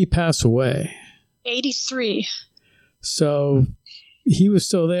 When did he pass away? 83. So he was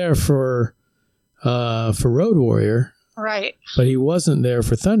still there for Road Warrior. Right. But he wasn't there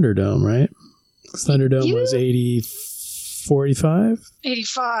for Thunderdome, right? Thunderdome was 45?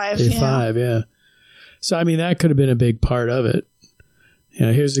 85, yeah. So, I mean, that could have been a big part of it.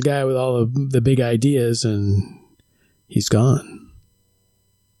 Here's the guy with all of the big ideas, and he's gone.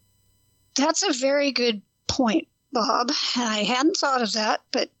 That's a very good point, Bob. I hadn't thought of that,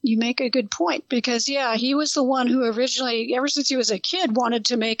 but you make a good point because, he was the one who originally, ever since he was a kid, wanted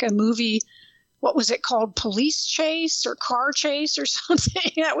to make a movie. What was it called? Police Chase or Car Chase or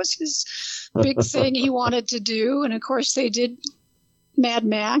something? That was his big thing he wanted to do. And of course they did Mad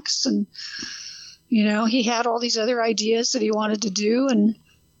Max, and, he had all these other ideas that he wanted to do. And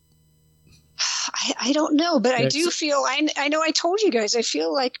I don't know, but I do feel, I know I told you guys, I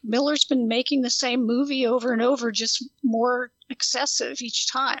feel like Miller's been making the same movie over and over, just more excessive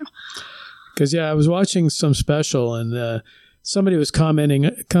each time. Because, I was watching some special, and somebody was commenting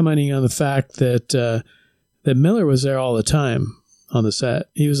on the fact that Miller was there all the time on the set.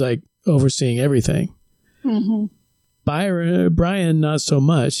 He was like overseeing everything. Mm-hmm. Brian, not so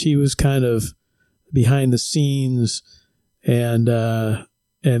much. He was kind of behind the scenes, and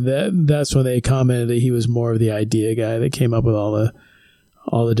that's when they commented that he was more of the idea guy that came up with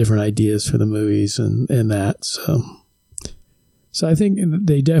all the different ideas for the movies and that. So I think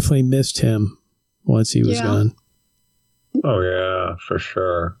they definitely missed him once he was gone. Oh yeah, for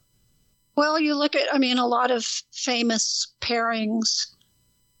sure. Well, you look at, a lot of famous pairings,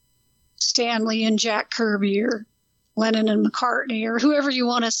 Stanley and Jack Kirby, or Lennon and McCartney, or whoever you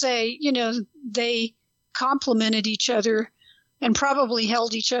want to say, they complemented each other and probably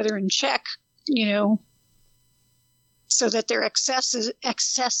held each other in check, so that their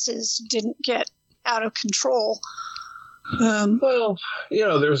excesses didn't get out of control. Well,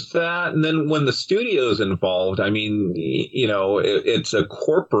 there's that. And then when the studio's involved, it's a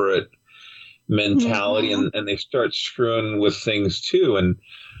corporate mentality, mm-hmm. and they start screwing with things too. And,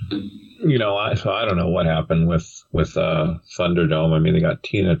 I don't know what happened with Thunderdome. They got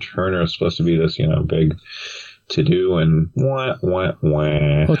Tina Turner supposed to be this, big to-do, and wah.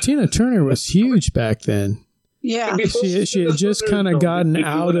 Well, Tina Turner was huge back then. Yeah. She had just kind of gotten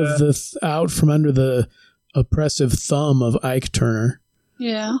out from under the oppressive thumb of Ike Turner.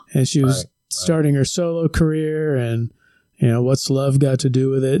 Yeah. And she was starting her solo career, and, What's Love got to do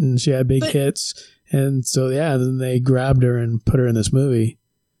with it? And she had big hits. And so, then they grabbed her and put her in this movie.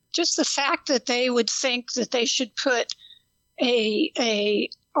 Just the fact that they would think that they should put a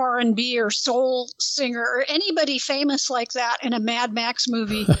R&B or soul singer or anybody famous like that in a Mad Max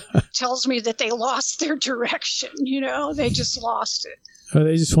movie tells me that they lost their direction. They just lost it. Or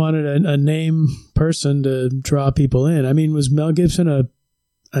they just wanted a name person to draw people in. Was Mel Gibson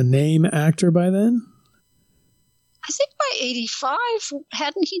a name actor by then? I think by 85,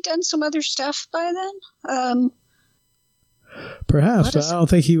 hadn't he done some other stuff by then? Perhaps, but I don't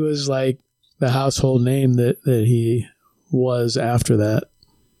think he was like the household name that he was after that.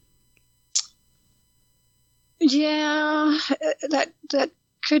 Yeah, that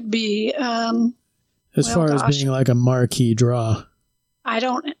could be. As far as being like a marquee draw. I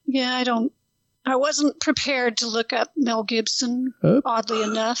wasn't prepared to look up Mel Gibson, oddly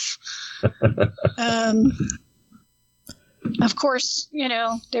enough. Of course,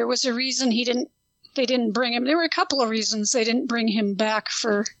 there was a reason they didn't bring him. There were a couple of reasons they didn't bring him back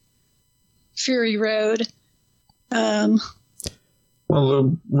for Fury Road. Well,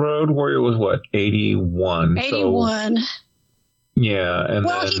 the Road Warrior was what, 81? 81. Yeah, and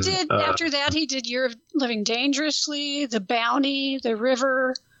well, then, he did. After that, he did Year of Living Dangerously, The Bounty, The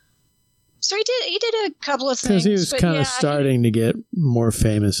River. So he did a couple of things. Because he was kind of starting to get more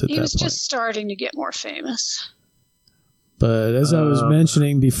famous at that point. He was just starting to get more famous. But as I was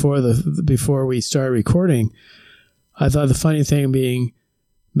mentioning before we started recording, I thought the funny thing being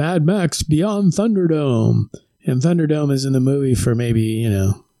Mad Max Beyond Thunderdome. And Thunderdome is in the movie for maybe,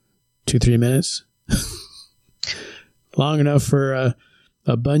 2-3 minutes. Long enough for a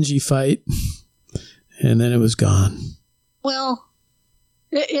bungee fight. And then it was gone. Well,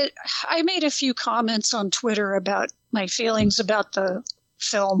 I made a few comments on Twitter about my feelings about the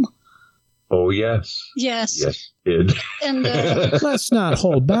film. Oh, yes. Yes. Yes, you did. And let's not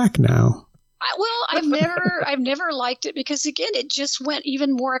hold back now. I've never liked it because, again, it just went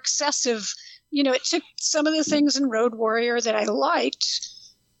even more excessive. It took some of the things in Road Warrior that I liked,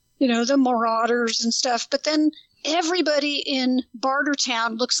 the Marauders and stuff, but then everybody in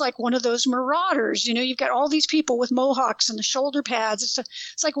Bartertown looks like one of those marauders. You've got all these people with mohawks and the shoulder pads.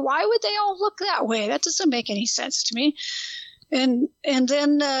 It's like, why would they all look that way? That doesn't make any sense to me. And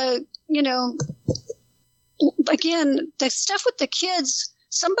then, again, the stuff with the kids,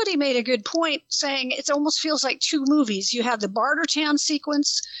 somebody made a good point saying it almost feels like two movies. You have the Bartertown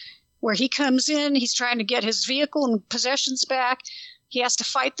sequence where he comes in, he's trying to get his vehicle and possessions back. He has to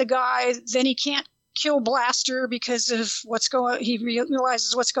fight the guy. Then he can't kill Blaster because of he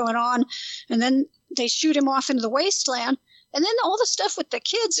realizes what's going on. And then they shoot him off into the wasteland. And then all the stuff with the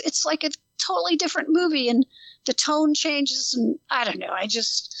kids, it's like a totally different movie and the tone changes. And I don't know.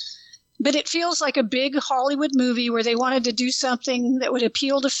 But it feels like a big Hollywood movie where they wanted to do something that would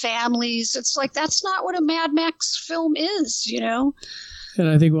appeal to families. It's like, that's not what a Mad Max film is, And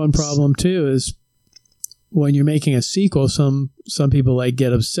I think one problem too is when you're making a sequel, some people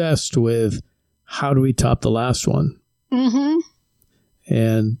get obsessed with how do we top the last one? Mm-hmm.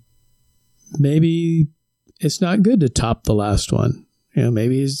 And maybe it's not good to top the last one.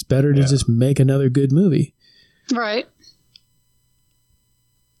 Maybe it's better to just make another good movie. Right.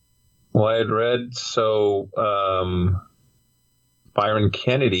 Well, I had read, Byron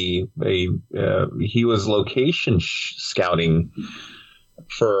Kennedy, he was location scouting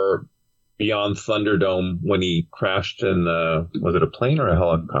for Beyond Thunderdome when he crashed in was it a plane or a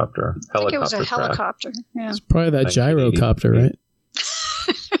helicopter? I think it was a helicopter. Yeah. It's probably that gyrocopter, right?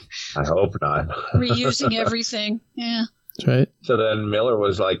 I hope not. Reusing everything. Yeah. That's right. So then Miller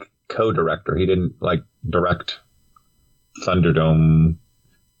was co-director. He didn't direct Thunderdome.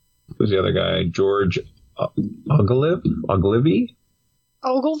 Who's the other guy? George Ogilvy?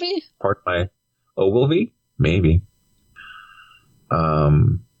 Ogilvy? Pardon my Ogilvy? Maybe.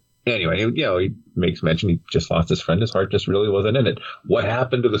 Anyway, he makes mention he just lost his friend. His heart just really wasn't in it. What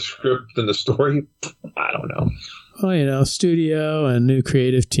happened to the script and the story? I don't know. Well, studio and new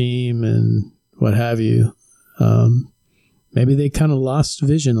creative team and what have you. Maybe they kind of lost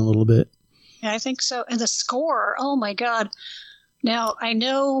vision a little bit. Yeah, I think so. And the score, oh my God. Now, I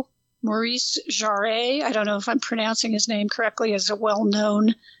know Maurice Jarre, I don't know if I'm pronouncing his name correctly, is a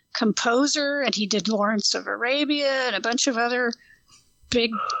well-known composer, and he did Lawrence of Arabia and a bunch of other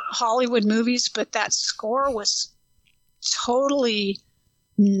big Hollywood movies, but that score was totally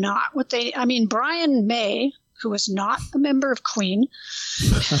not what Brian May, who was not a member of Queen,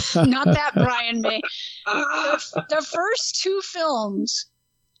 not that Brian May. The first two films,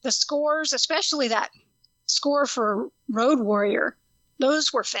 the scores, especially that score for Road Warrior,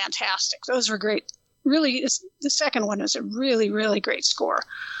 those were fantastic. Those were great. Really, the second one was a really, really great score.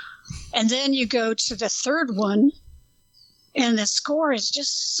 And then you go to the third one, and the score is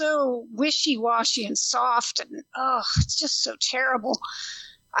just so wishy-washy and soft, and it's just so terrible.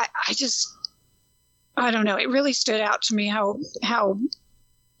 I don't know. It really stood out to me how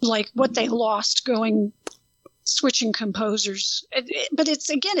what they lost switching composers. But it's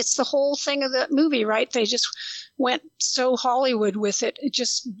the whole thing of the movie, right? They just went so Hollywood with it. It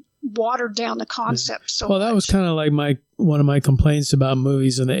just watered down the concept so well, that was kind of like one of my complaints about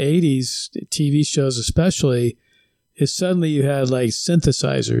movies in the 80s, TV shows especially, is suddenly you had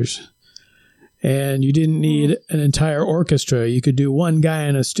synthesizers. And you didn't need an entire orchestra. You could do one guy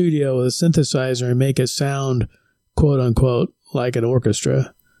in a studio with a synthesizer and make it sound, quote unquote, like an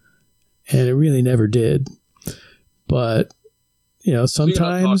orchestra. And it really never did. But,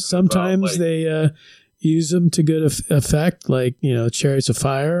 sometimes they use them to good effect, Chariots of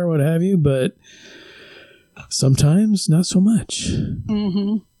Fire or what have you. But sometimes not so much.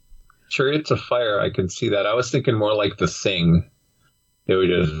 Mm-hmm. Chariots of Fire, I can see that. I was thinking more like The Thing. It would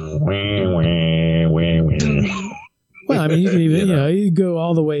just wah, wah, wah, wah. Well, you can even you go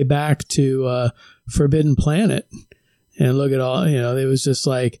all the way back to Forbidden Planet, And look at all, it was just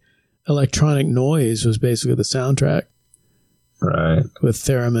like electronic noise was basically the soundtrack. Right. With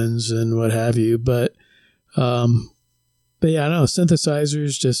theremins and what have you. But yeah, I don't know.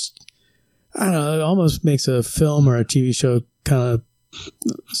 Synthesizers just, I don't know, it almost makes a film or a TV show kind of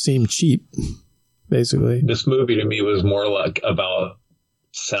seem cheap, basically. This movie to me was more like about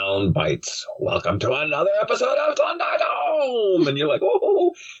sound bites. Welcome to another episode of Thunderdome! And you're like,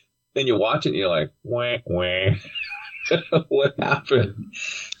 oh. Then you watch it and you're like, wah, wah. What happened?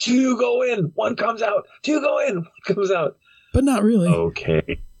 2 go in, 1 comes out. 2 go in, 1 comes out. But not really.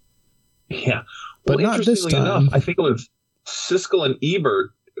 Okay. Yeah. But well, not this interestingly time. enough, I think it was Siskel and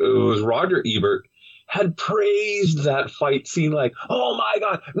Ebert, it was Roger Ebert, had praised that fight scene like, oh my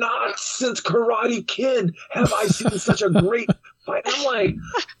God, not since Karate Kid have I seen such a great fight. I'm like,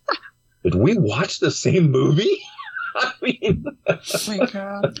 did we watch the same movie? I mean, oh my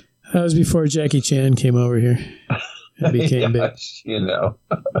God. That was before Jackie Chan came over here. It became big.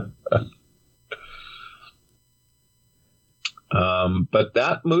 But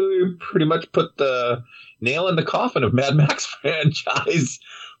that movie pretty much put the nail in the coffin of Mad Max franchise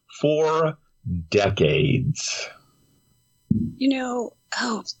for decades.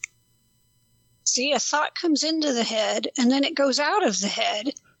 See, a thought comes into the head, and then it goes out of the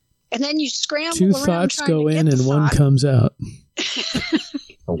head, and then you scramble 2 around thoughts trying go to in get and the 1 thought. comes out.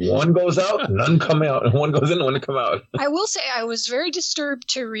 1 goes out, none come out, and 1 goes in, 1 come out. I will say I was very disturbed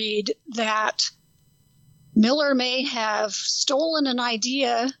to read that Miller may have stolen an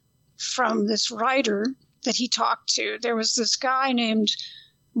idea from this writer that he talked to. There was this guy named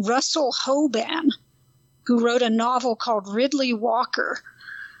Russell Hoban who wrote a novel called Ridley Walker.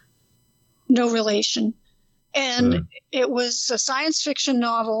 No relation. And it was a science fiction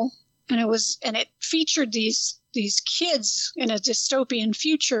novel, and it featured these kids in a dystopian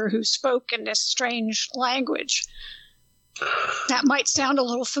future who spoke in this strange language. That might sound a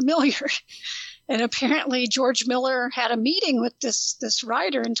little familiar. And apparently George Miller had a meeting with this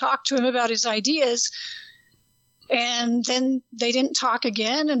writer and talked to him about his ideas. And then they didn't talk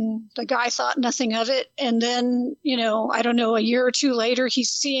again, and the guy thought nothing of it. And then, I don't know, a year or 2 later,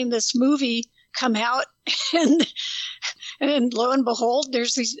 he's seeing this movie come out, and lo and behold,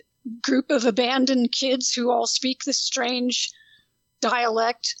 there's this group of abandoned kids who all speak this strange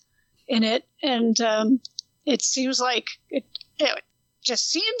dialect in it. And it seems like it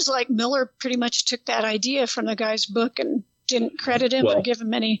just seems like Miller pretty much took that idea from the guy's book and didn't credit him or give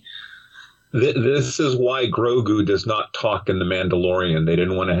him any. This is why Grogu does not talk in The Mandalorian. They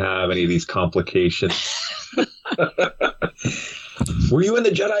didn't want to have any of these complications. Were you in the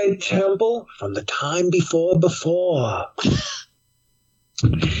Jedi Temple? From the time before.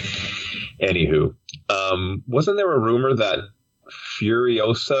 Anywho, wasn't there a rumor that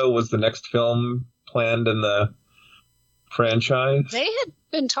Furiosa was the next film planned in the franchise? They had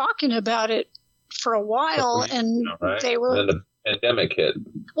been talking about it for a while, and they were... And then the pandemic hit.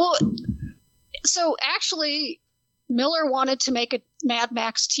 Well, so actually, Miller wanted to make a Mad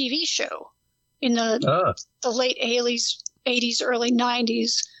Max TV show in the late 80s, early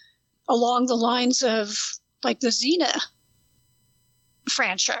 90s, along the lines of like the Xena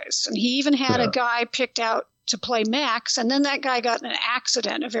franchise. And he even had a guy picked out to play Max, and then that guy got in an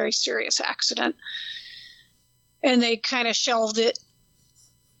accident, a very serious accident. And they kind of shelved it.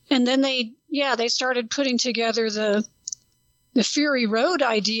 And then they started putting together the Fury Road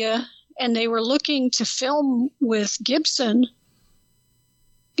idea, and they were looking to film with Gibson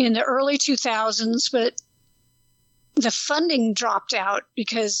in the early 2000s, but the funding dropped out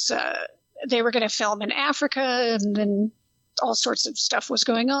because they were going to film in Africa, and then all sorts of stuff was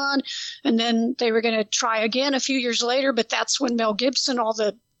going on. And then they were going to try again a few years later, but that's when Mel Gibson, all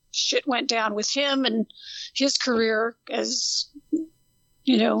the shit went down with him and his career, as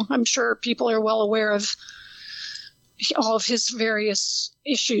I'm sure people are well aware of all of his various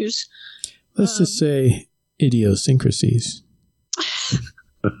issues. Let's just say idiosyncrasies.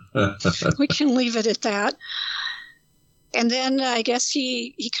 We can leave it at that. And then I guess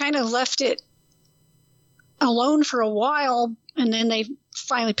he kind of left it alone for a while, and then they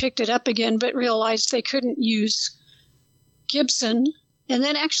finally picked it up again, but realized they couldn't use Gibson. And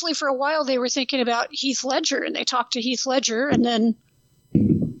then actually for a while they were thinking about Heath Ledger, and they talked to Heath Ledger, and then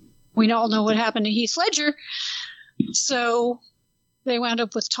we all know what happened to Heath Ledger. So they wound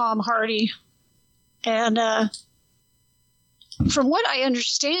up with Tom Hardy. And from what I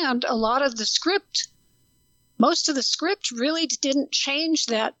understand, most of the script really didn't change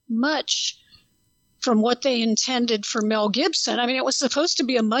that much from what they intended for Mel Gibson. I mean, it was supposed to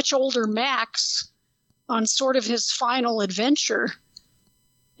be a much older Max on sort of his final adventure.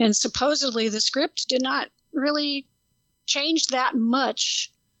 And supposedly the script did not really changed that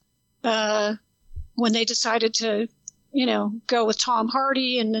much when they decided to, go with Tom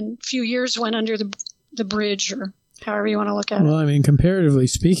Hardy, and then a few years went under the bridge, or however you want to look at it. Well, I mean, comparatively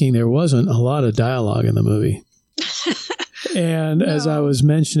speaking, there wasn't a lot of dialogue in the movie. And no. As I was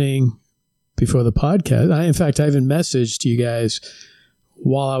mentioning before the podcast, I even messaged you guys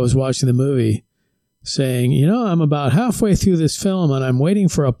while I was watching the movie saying, I'm about halfway through this film and I'm waiting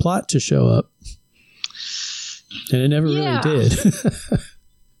for a plot to show up. And it never really did.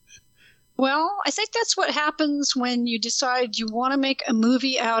 Well, I think that's what happens when you decide you want to make a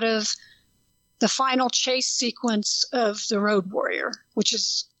movie out of the final chase sequence of The Road Warrior, which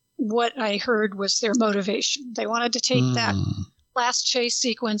is what I heard was their motivation. They wanted to take that last chase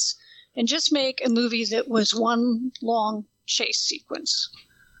sequence and just make a movie that was one long chase sequence.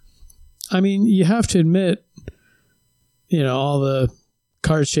 I mean, you have to admit, all the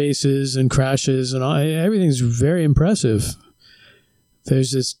car chases and crashes and all, everything's very impressive.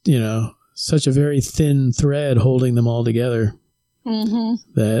 There's this, such a very thin thread holding them all together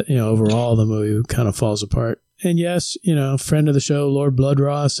that, overall the movie kind of falls apart. And yes, friend of the show, Lord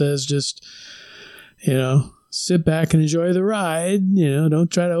Bloodraw, says just, sit back and enjoy the ride.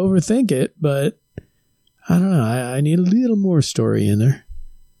 Don't try to overthink it. But I don't know. I need a little more story in there.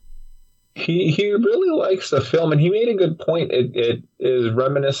 He really likes the film, and he made a good point. It is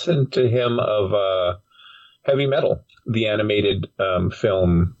reminiscent to him of Heavy Metal, the animated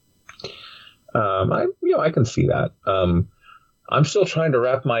film. I can see that. I'm still trying to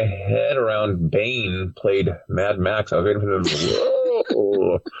wrap my head around Bane played Mad Max. I was waiting for them to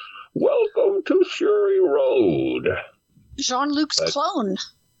whoa, welcome to Fury Road. Jean-Luc's clone.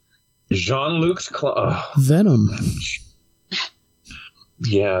 Jean-Luc's clone. Oh. Venom.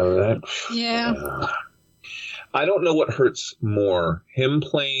 Yeah. I don't know what hurts more, him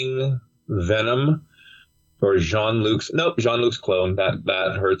playing Venom or Jean-Luc's. Nope, Jean-Luc's clone.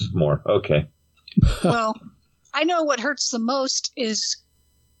 That hurts more. Okay. Well, I know what hurts the most is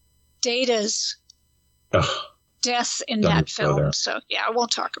Data's death in that film. So, I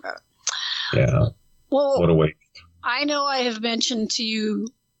won't talk about it. Yeah. Well, what a waste. I know I have mentioned to you,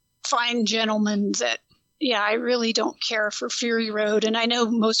 fine gentlemen, that, I really don't care for Fury Road. And I know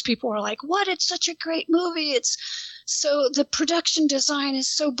most people are like, what? It's such a great movie. The production design is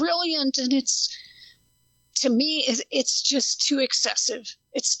so brilliant. And to me, it's just too excessive.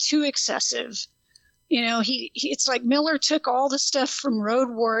 It's too excessive. It's like Miller took all the stuff from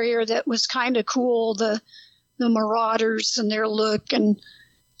Road Warrior that was kind of cool, the Marauders and their look, and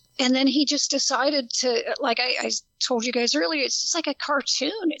then he just decided to, like I told you guys earlier, it's just like a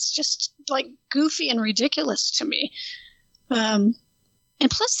cartoon. It's just like goofy and ridiculous to me. And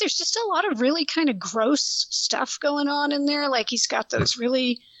plus, there's just a lot of really kind of gross stuff going on in there. Like he's got those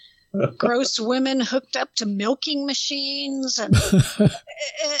really gross women hooked up to milking machines and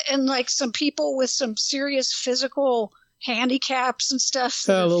like some people with some serious physical handicaps and stuff.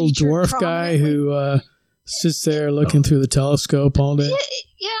 A little dwarf guy who sits there looking through the telescope all day.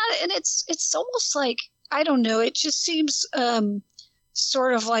 Yeah, and it's almost like, I don't know, it just seems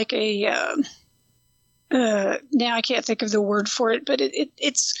sort of like a now I can't think of the word for it, but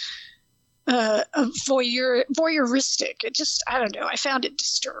it's a voyeuristic. It just, I don't know. I found it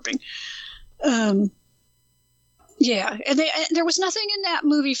disturbing. And there was nothing in that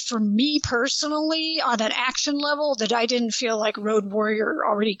movie for me personally on an action level that I didn't feel like Road Warrior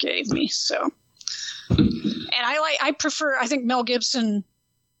already gave me. So, and I think Mel Gibson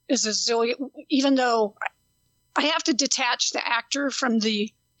is a zillion, even though I have to detach the actor from the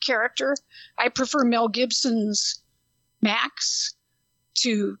character. I prefer Mel Gibson's Max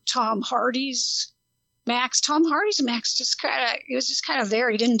to Tom Hardy's Max. Tom Hardy's Max was just kind of there.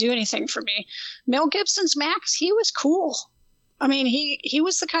 He didn't do anything for me. Mel Gibson's Max, he was cool. I mean, he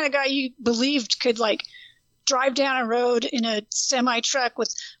was the kind of guy you believed could like drive down a road in a semi truck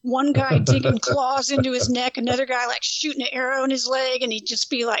with one guy digging claws into his neck, another guy like shooting an arrow in his leg, and he'd just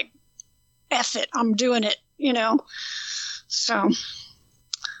be like, F it, I'm doing it, So,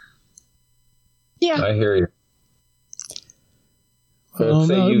 yeah. I hear you. Well,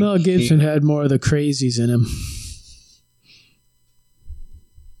 Mel Gibson had more of the crazies in him.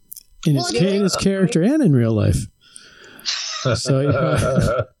 In his character and in real life. So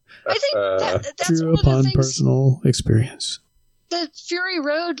I think that's drew upon personal experience. The Fury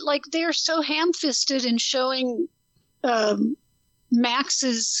Road, like they're so ham-fisted in showing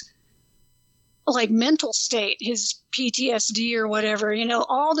Max's like mental state, his PTSD or whatever,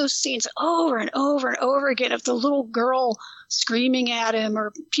 all those scenes over and over and over again of the little girl screaming at him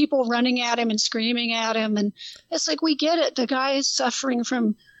or people running at him and screaming at him. And it's like, we get it. The guy is suffering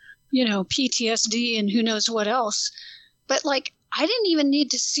from, PTSD and who knows what else. But like, I didn't even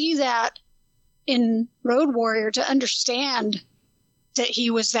need to see that in Road Warrior to understand that he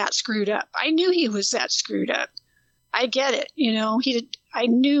was that screwed up. I knew he was that screwed up. I get it. I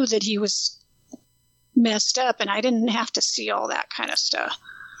knew that he was messed up, and I didn't have to see all that kind of stuff.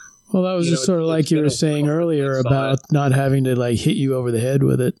 Well, that was just sort of like you were saying earlier about not having to like hit you over the head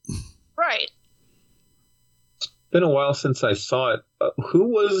with it. Right. It's been a while since I saw it. Who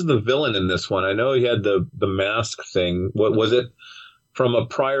was the villain in this one? I know he had the mask thing. What was it? From a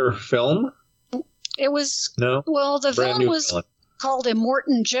prior film? It was. No. Well, the villain was villain. called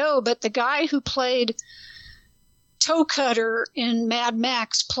Immortan Joe, but the guy who played Toe Cutter in Mad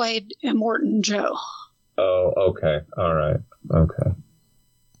Max played Immortan Joe. Oh, okay. All right. Okay.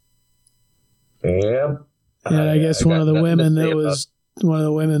 Yeah. And I guess one of the women that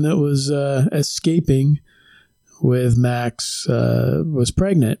was escaping with Max was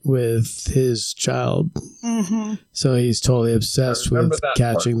pregnant with his child. Mm-hmm. So he's totally obsessed with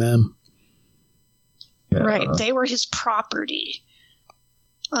catching them. Yeah. Right. They were his property.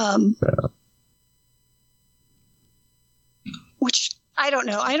 Which, I don't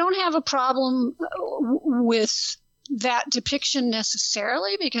know. I don't have a problem with that depiction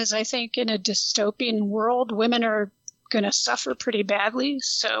necessarily, because I think in a dystopian world, women are going to suffer pretty badly.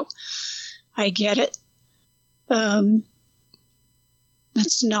 So I get it.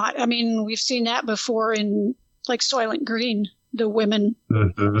 It's not, I mean, we've seen that before in like Soylent Green. The women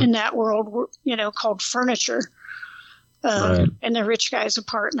in that world were, called furniture in the rich guy's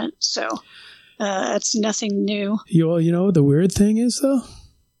apartment. So it's nothing new. You know what the weird thing is, though?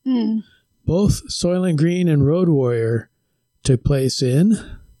 Both Soylent Green and Road Warrior took place in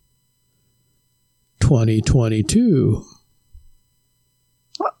 2022.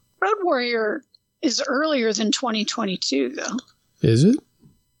 Well, Road Warrior is earlier than 2022, though. Is it?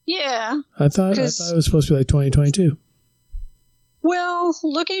 Yeah. I thought it was supposed to be like 2022. Well,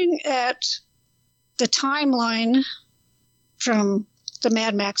 looking at the timeline from the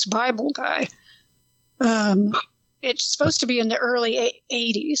Mad Max Bible guy, it's supposed to be in the early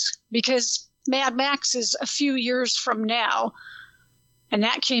 80s, because Mad Max is a few years from now, and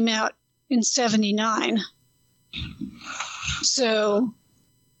that came out in 79. So,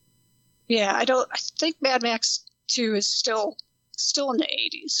 yeah, I think Mad Max 2 is still in the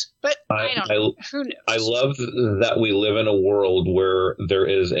 80s, but I don't know. Who knows? I love that we live in a world where there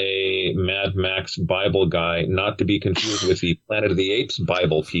is a Mad Max Bible guy, not to be confused with the Planet of the Apes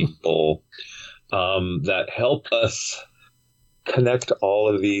Bible people, that help us connect all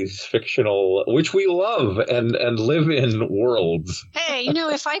of these fictional, which we love and live in worlds. Hey,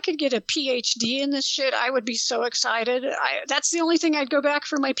 if I could get a PhD in this shit, I would be so excited. That's the only thing I'd go back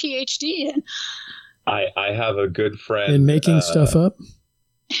for my PhD in. I have a good friend. In making stuff up?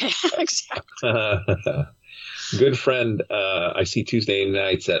 Exactly. Good friend I see Tuesday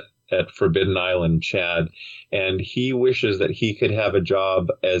nights at Forbidden Island, Chad, and he wishes that he could have a job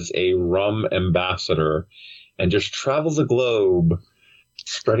as a rum ambassador and just travel the globe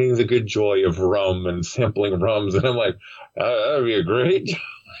spreading the good joy of rum and sampling rums. And I'm like, that would be a great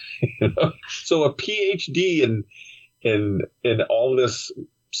job. So a PhD in all this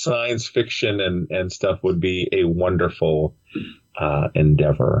science fiction and stuff would be a wonderful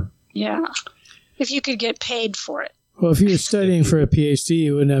endeavor. Yeah. If you could get paid for it. Well, if you were studying for a PhD,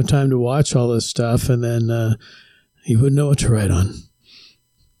 you wouldn't have time to watch all this stuff, and then you wouldn't know what to write on.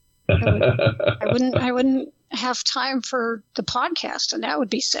 I wouldn't have time for the podcast, and that would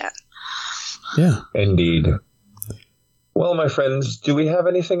be sad. Yeah. Indeed. Well, my friends, do we have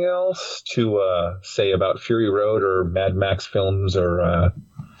anything else to say about Fury Road or Mad Max films or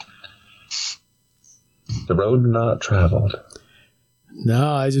The Road Not Traveled?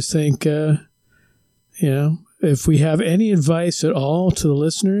 No, I just think, if we have any advice at all to the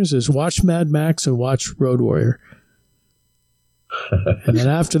listeners, is watch Mad Max and watch Road Warrior. And then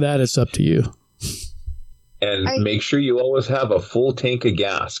after that, it's up to you. And make sure you always have a full tank of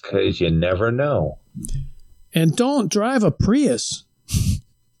gas, because you never know. And don't drive a Prius.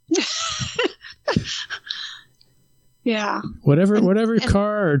 Yeah. Whatever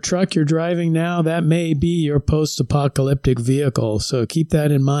car or truck you're driving now, that may be your post-apocalyptic vehicle. So keep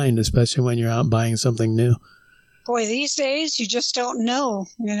that in mind, especially when you're out buying something new. Boy, these days you just don't know,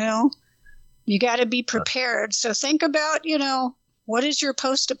 You got to be prepared. So think about, what is your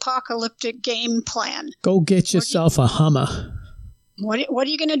post-apocalyptic game plan? Go get yourself a Hummer. What are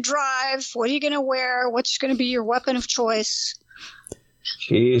you going to drive? What are you going to wear? What's going to be your weapon of choice?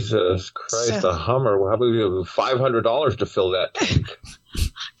 Jesus Christ, a Hummer. How about $500 to fill that tank?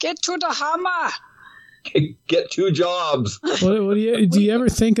 Get to the Hummer. Get 2 jobs. What do you ever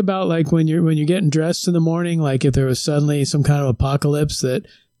think about, like, when you're getting dressed in the morning, like if there was suddenly some kind of apocalypse,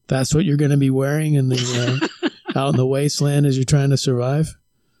 that's what you're going to be wearing in the out in the wasteland as you're trying to survive?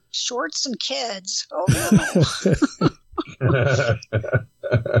 Shorts and kids. Oh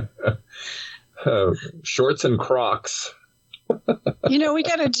no. Shorts and Crocs. We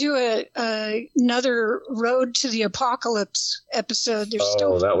got to do another Road to the Apocalypse episode.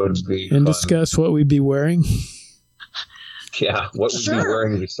 That would be and fun. Discuss what we'd be wearing. Yeah, what would be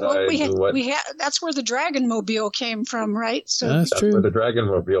wearing besides what? That's where the Dragon Mobile came from, right? So that's true. Where the Dragon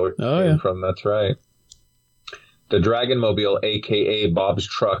Mobile came from. That's right. The Dragon Mobile, a.k.a. Bob's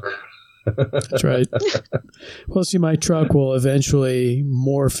truck. That's right. Well, see, my truck will eventually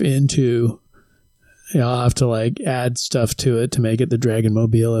morph into... I'll have to, like, add stuff to it to make it the Dragon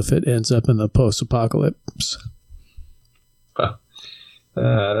Mobile if it ends up in the post-apocalypse. I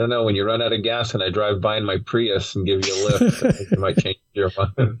don't know. When you run out of gas and I drive by in my Prius and give you a lift, I think you might change your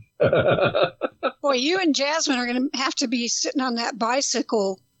mind. Boy, you and Jasmine are going to have to be sitting on that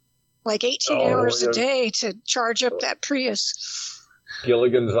bicycle like 18 hours a day to charge up that Prius.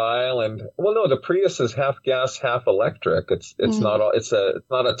 Gilligan's Island. Well, no, the Prius is half gas, half electric. It's not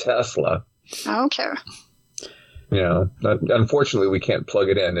a Tesla. Okay. Unfortunately, we can't plug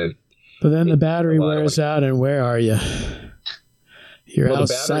it in. But then the battery wears out, and where are you? You're out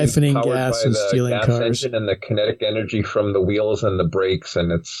siphoning gas and stealing cars. The engine and the kinetic energy from the wheels and the brakes,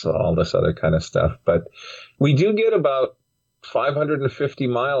 and it's all this other kind of stuff. But we do get about 550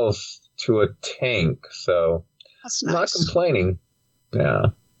 miles to a tank, so that's nice. Not complaining. Yeah.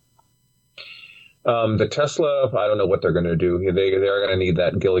 The Tesla, I don't know what they're going to do. They're going to need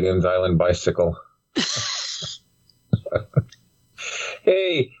that Gilligan's Island bicycle.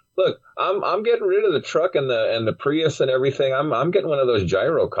 Hey, look, I'm getting rid of the truck and the Prius and everything. I'm getting one of those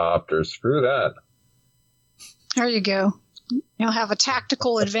gyrocopters. Screw that. There you go. You'll have a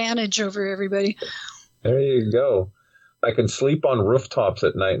tactical advantage over everybody. There you go. I can sleep on rooftops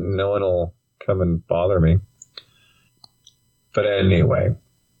at night and no one will come and bother me. But anyway.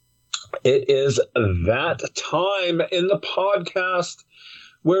 It is that time in the podcast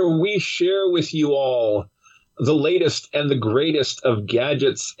where we share with you all the latest and the greatest of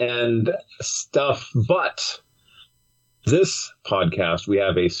gadgets and stuff. But this podcast, we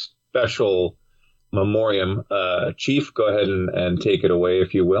have a special memoriam. Chief, go ahead and take it away,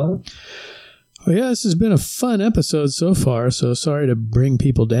 if you will. Well, yeah, this has been a fun episode so far, so sorry to bring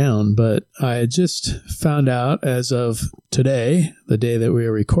people down, but I just found out as of today, the day that we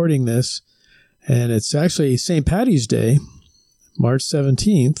are recording this, and it's actually St. Paddy's Day, March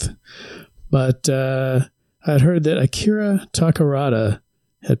 17th, but I'd heard that Akira Takarada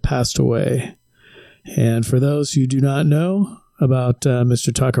had passed away. And for those who do not know about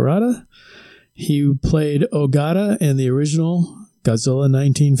Mr. Takarada, he played Ogata in the original Godzilla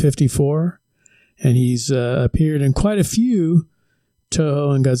 1954, and he's appeared in quite a few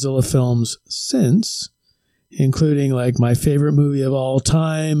Toho and Godzilla films since, including like my favorite movie of all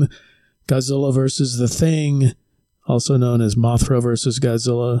time, Godzilla vs. The Thing, also known as Mothra vs.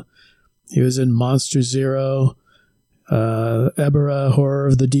 Godzilla. He was in Monster Zero, Ebirah, Horror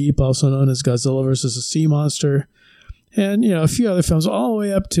of the Deep, also known as Godzilla vs. the Sea Monster, and a few other films, all the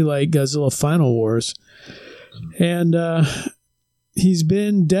way up to like Godzilla Final Wars. And he's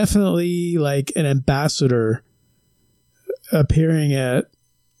been definitely like an ambassador, appearing at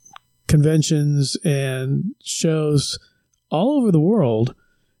conventions and shows all over the world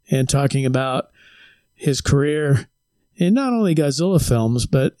and talking about his career in not only Godzilla films,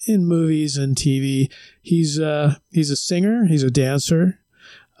 but in movies and TV. He's a singer. He's a dancer.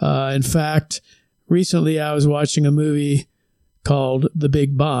 In fact, recently I was watching a movie called The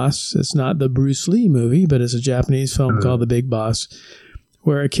Big Boss. It's not the Bruce Lee movie, but it's a Japanese film called The Big Boss,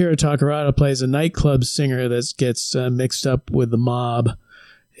 where Akira Takarada plays a nightclub singer that gets mixed up with the mob.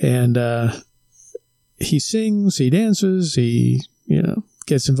 And he sings, he dances, he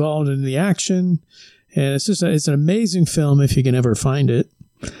gets involved in the action. And it's just it's an amazing film if you can ever find it.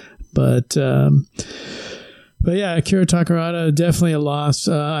 But yeah, Akira Takarada, definitely a loss.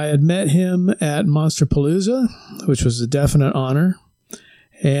 I had met him at Monsterpalooza, which was a definite honor.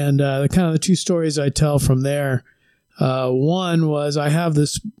 And the two stories I tell from there. One was I have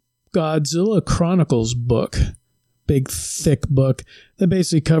this Godzilla Chronicles book, big thick book that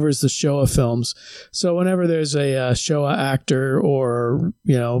basically covers the Showa films. So whenever there's a Showa actor or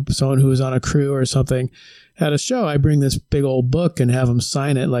someone who was on a crew or something at a show, I bring this big old book and have them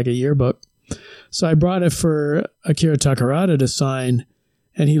sign it like a yearbook. So I brought it for Akira Takarada to sign,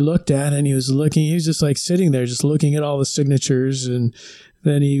 and he looked at it and he was just like sitting there just looking at all the signatures, and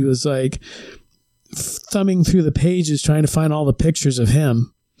then he was like thumbing through the pages trying to find all the pictures of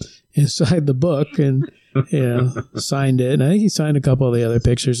him inside the book, and signed it. And I think he signed a couple of the other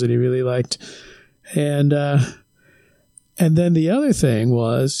pictures that he really liked. And then the other thing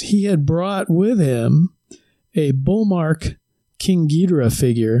was he had brought with him a Bullmark King Ghidorah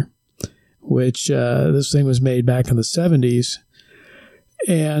figure, which this thing was made back in the 70s.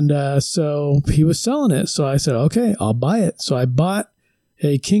 And so he was selling it. So I said, okay, I'll buy it. So I bought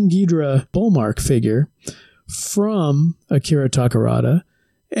a King Ghidorah Bullmark figure from Akira Takarada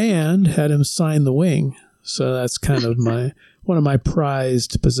and had him sign the wing. So that's kind of one of my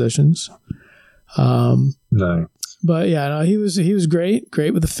prized possessions. Nice. But yeah, no, he was great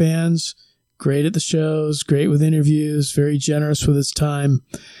with the fans, great at the shows, great with interviews, very generous with his time,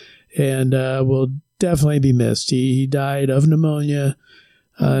 and will definitely be missed. He died of pneumonia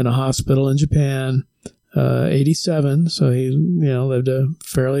in a hospital in Japan, 87. So he lived a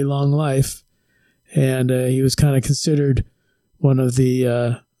fairly long life, and he was kind of considered one of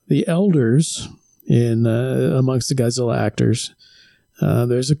the elders in amongst the Godzilla actors.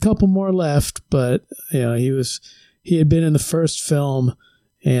 There's a couple more left, but he had been in the first film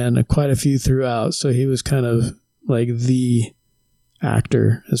and quite a few throughout, so he was kind of like the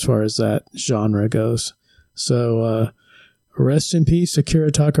actor as far as that genre goes. So rest in peace,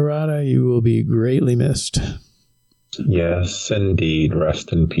 Akira Takarada. You will be greatly missed. Yes, indeed.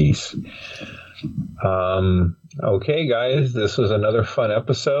 Rest in peace. Okay, guys, this was another fun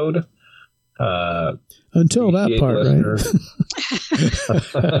episode. Until that part,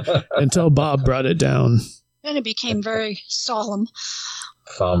 right? Until Bob brought it down. Then it became very solemn.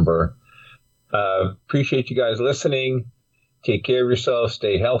 Somber. Appreciate you guys listening. Take care of yourselves.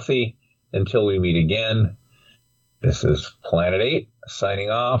 Stay healthy. Until we meet again, this is Planet 8 signing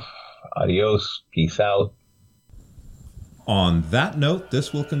off. Adios. Peace out. On that note,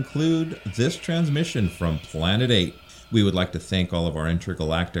 this will conclude this transmission from Planet 8. We would like to thank all of our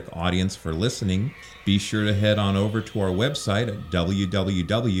intergalactic audience for listening. Be sure to head on over to our website at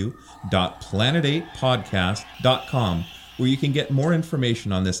www.planet8podcast.com, where you can get more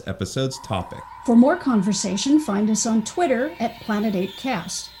information on this episode's topic. For more conversation, find us on Twitter at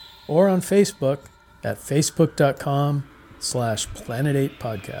Planet8Cast. Or on Facebook at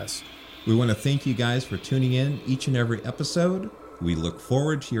facebook.com/Planet8Podcast. We want to thank you guys for tuning in each and every episode. We look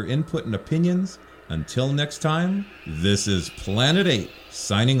forward to your input and opinions. Until next time, this is Planet 8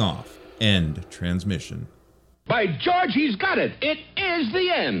 signing off. End transmission. By George, he's got it. It is the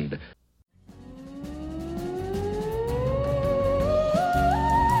end.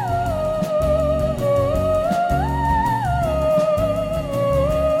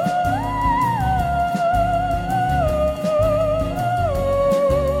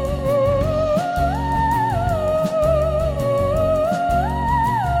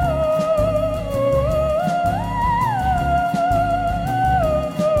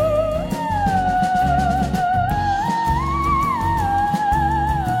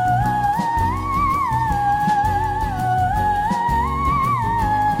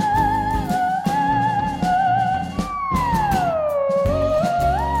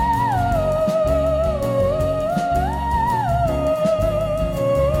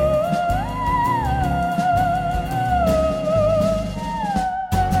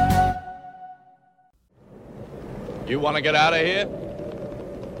 You want to get out of here?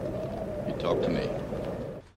 You talk to me.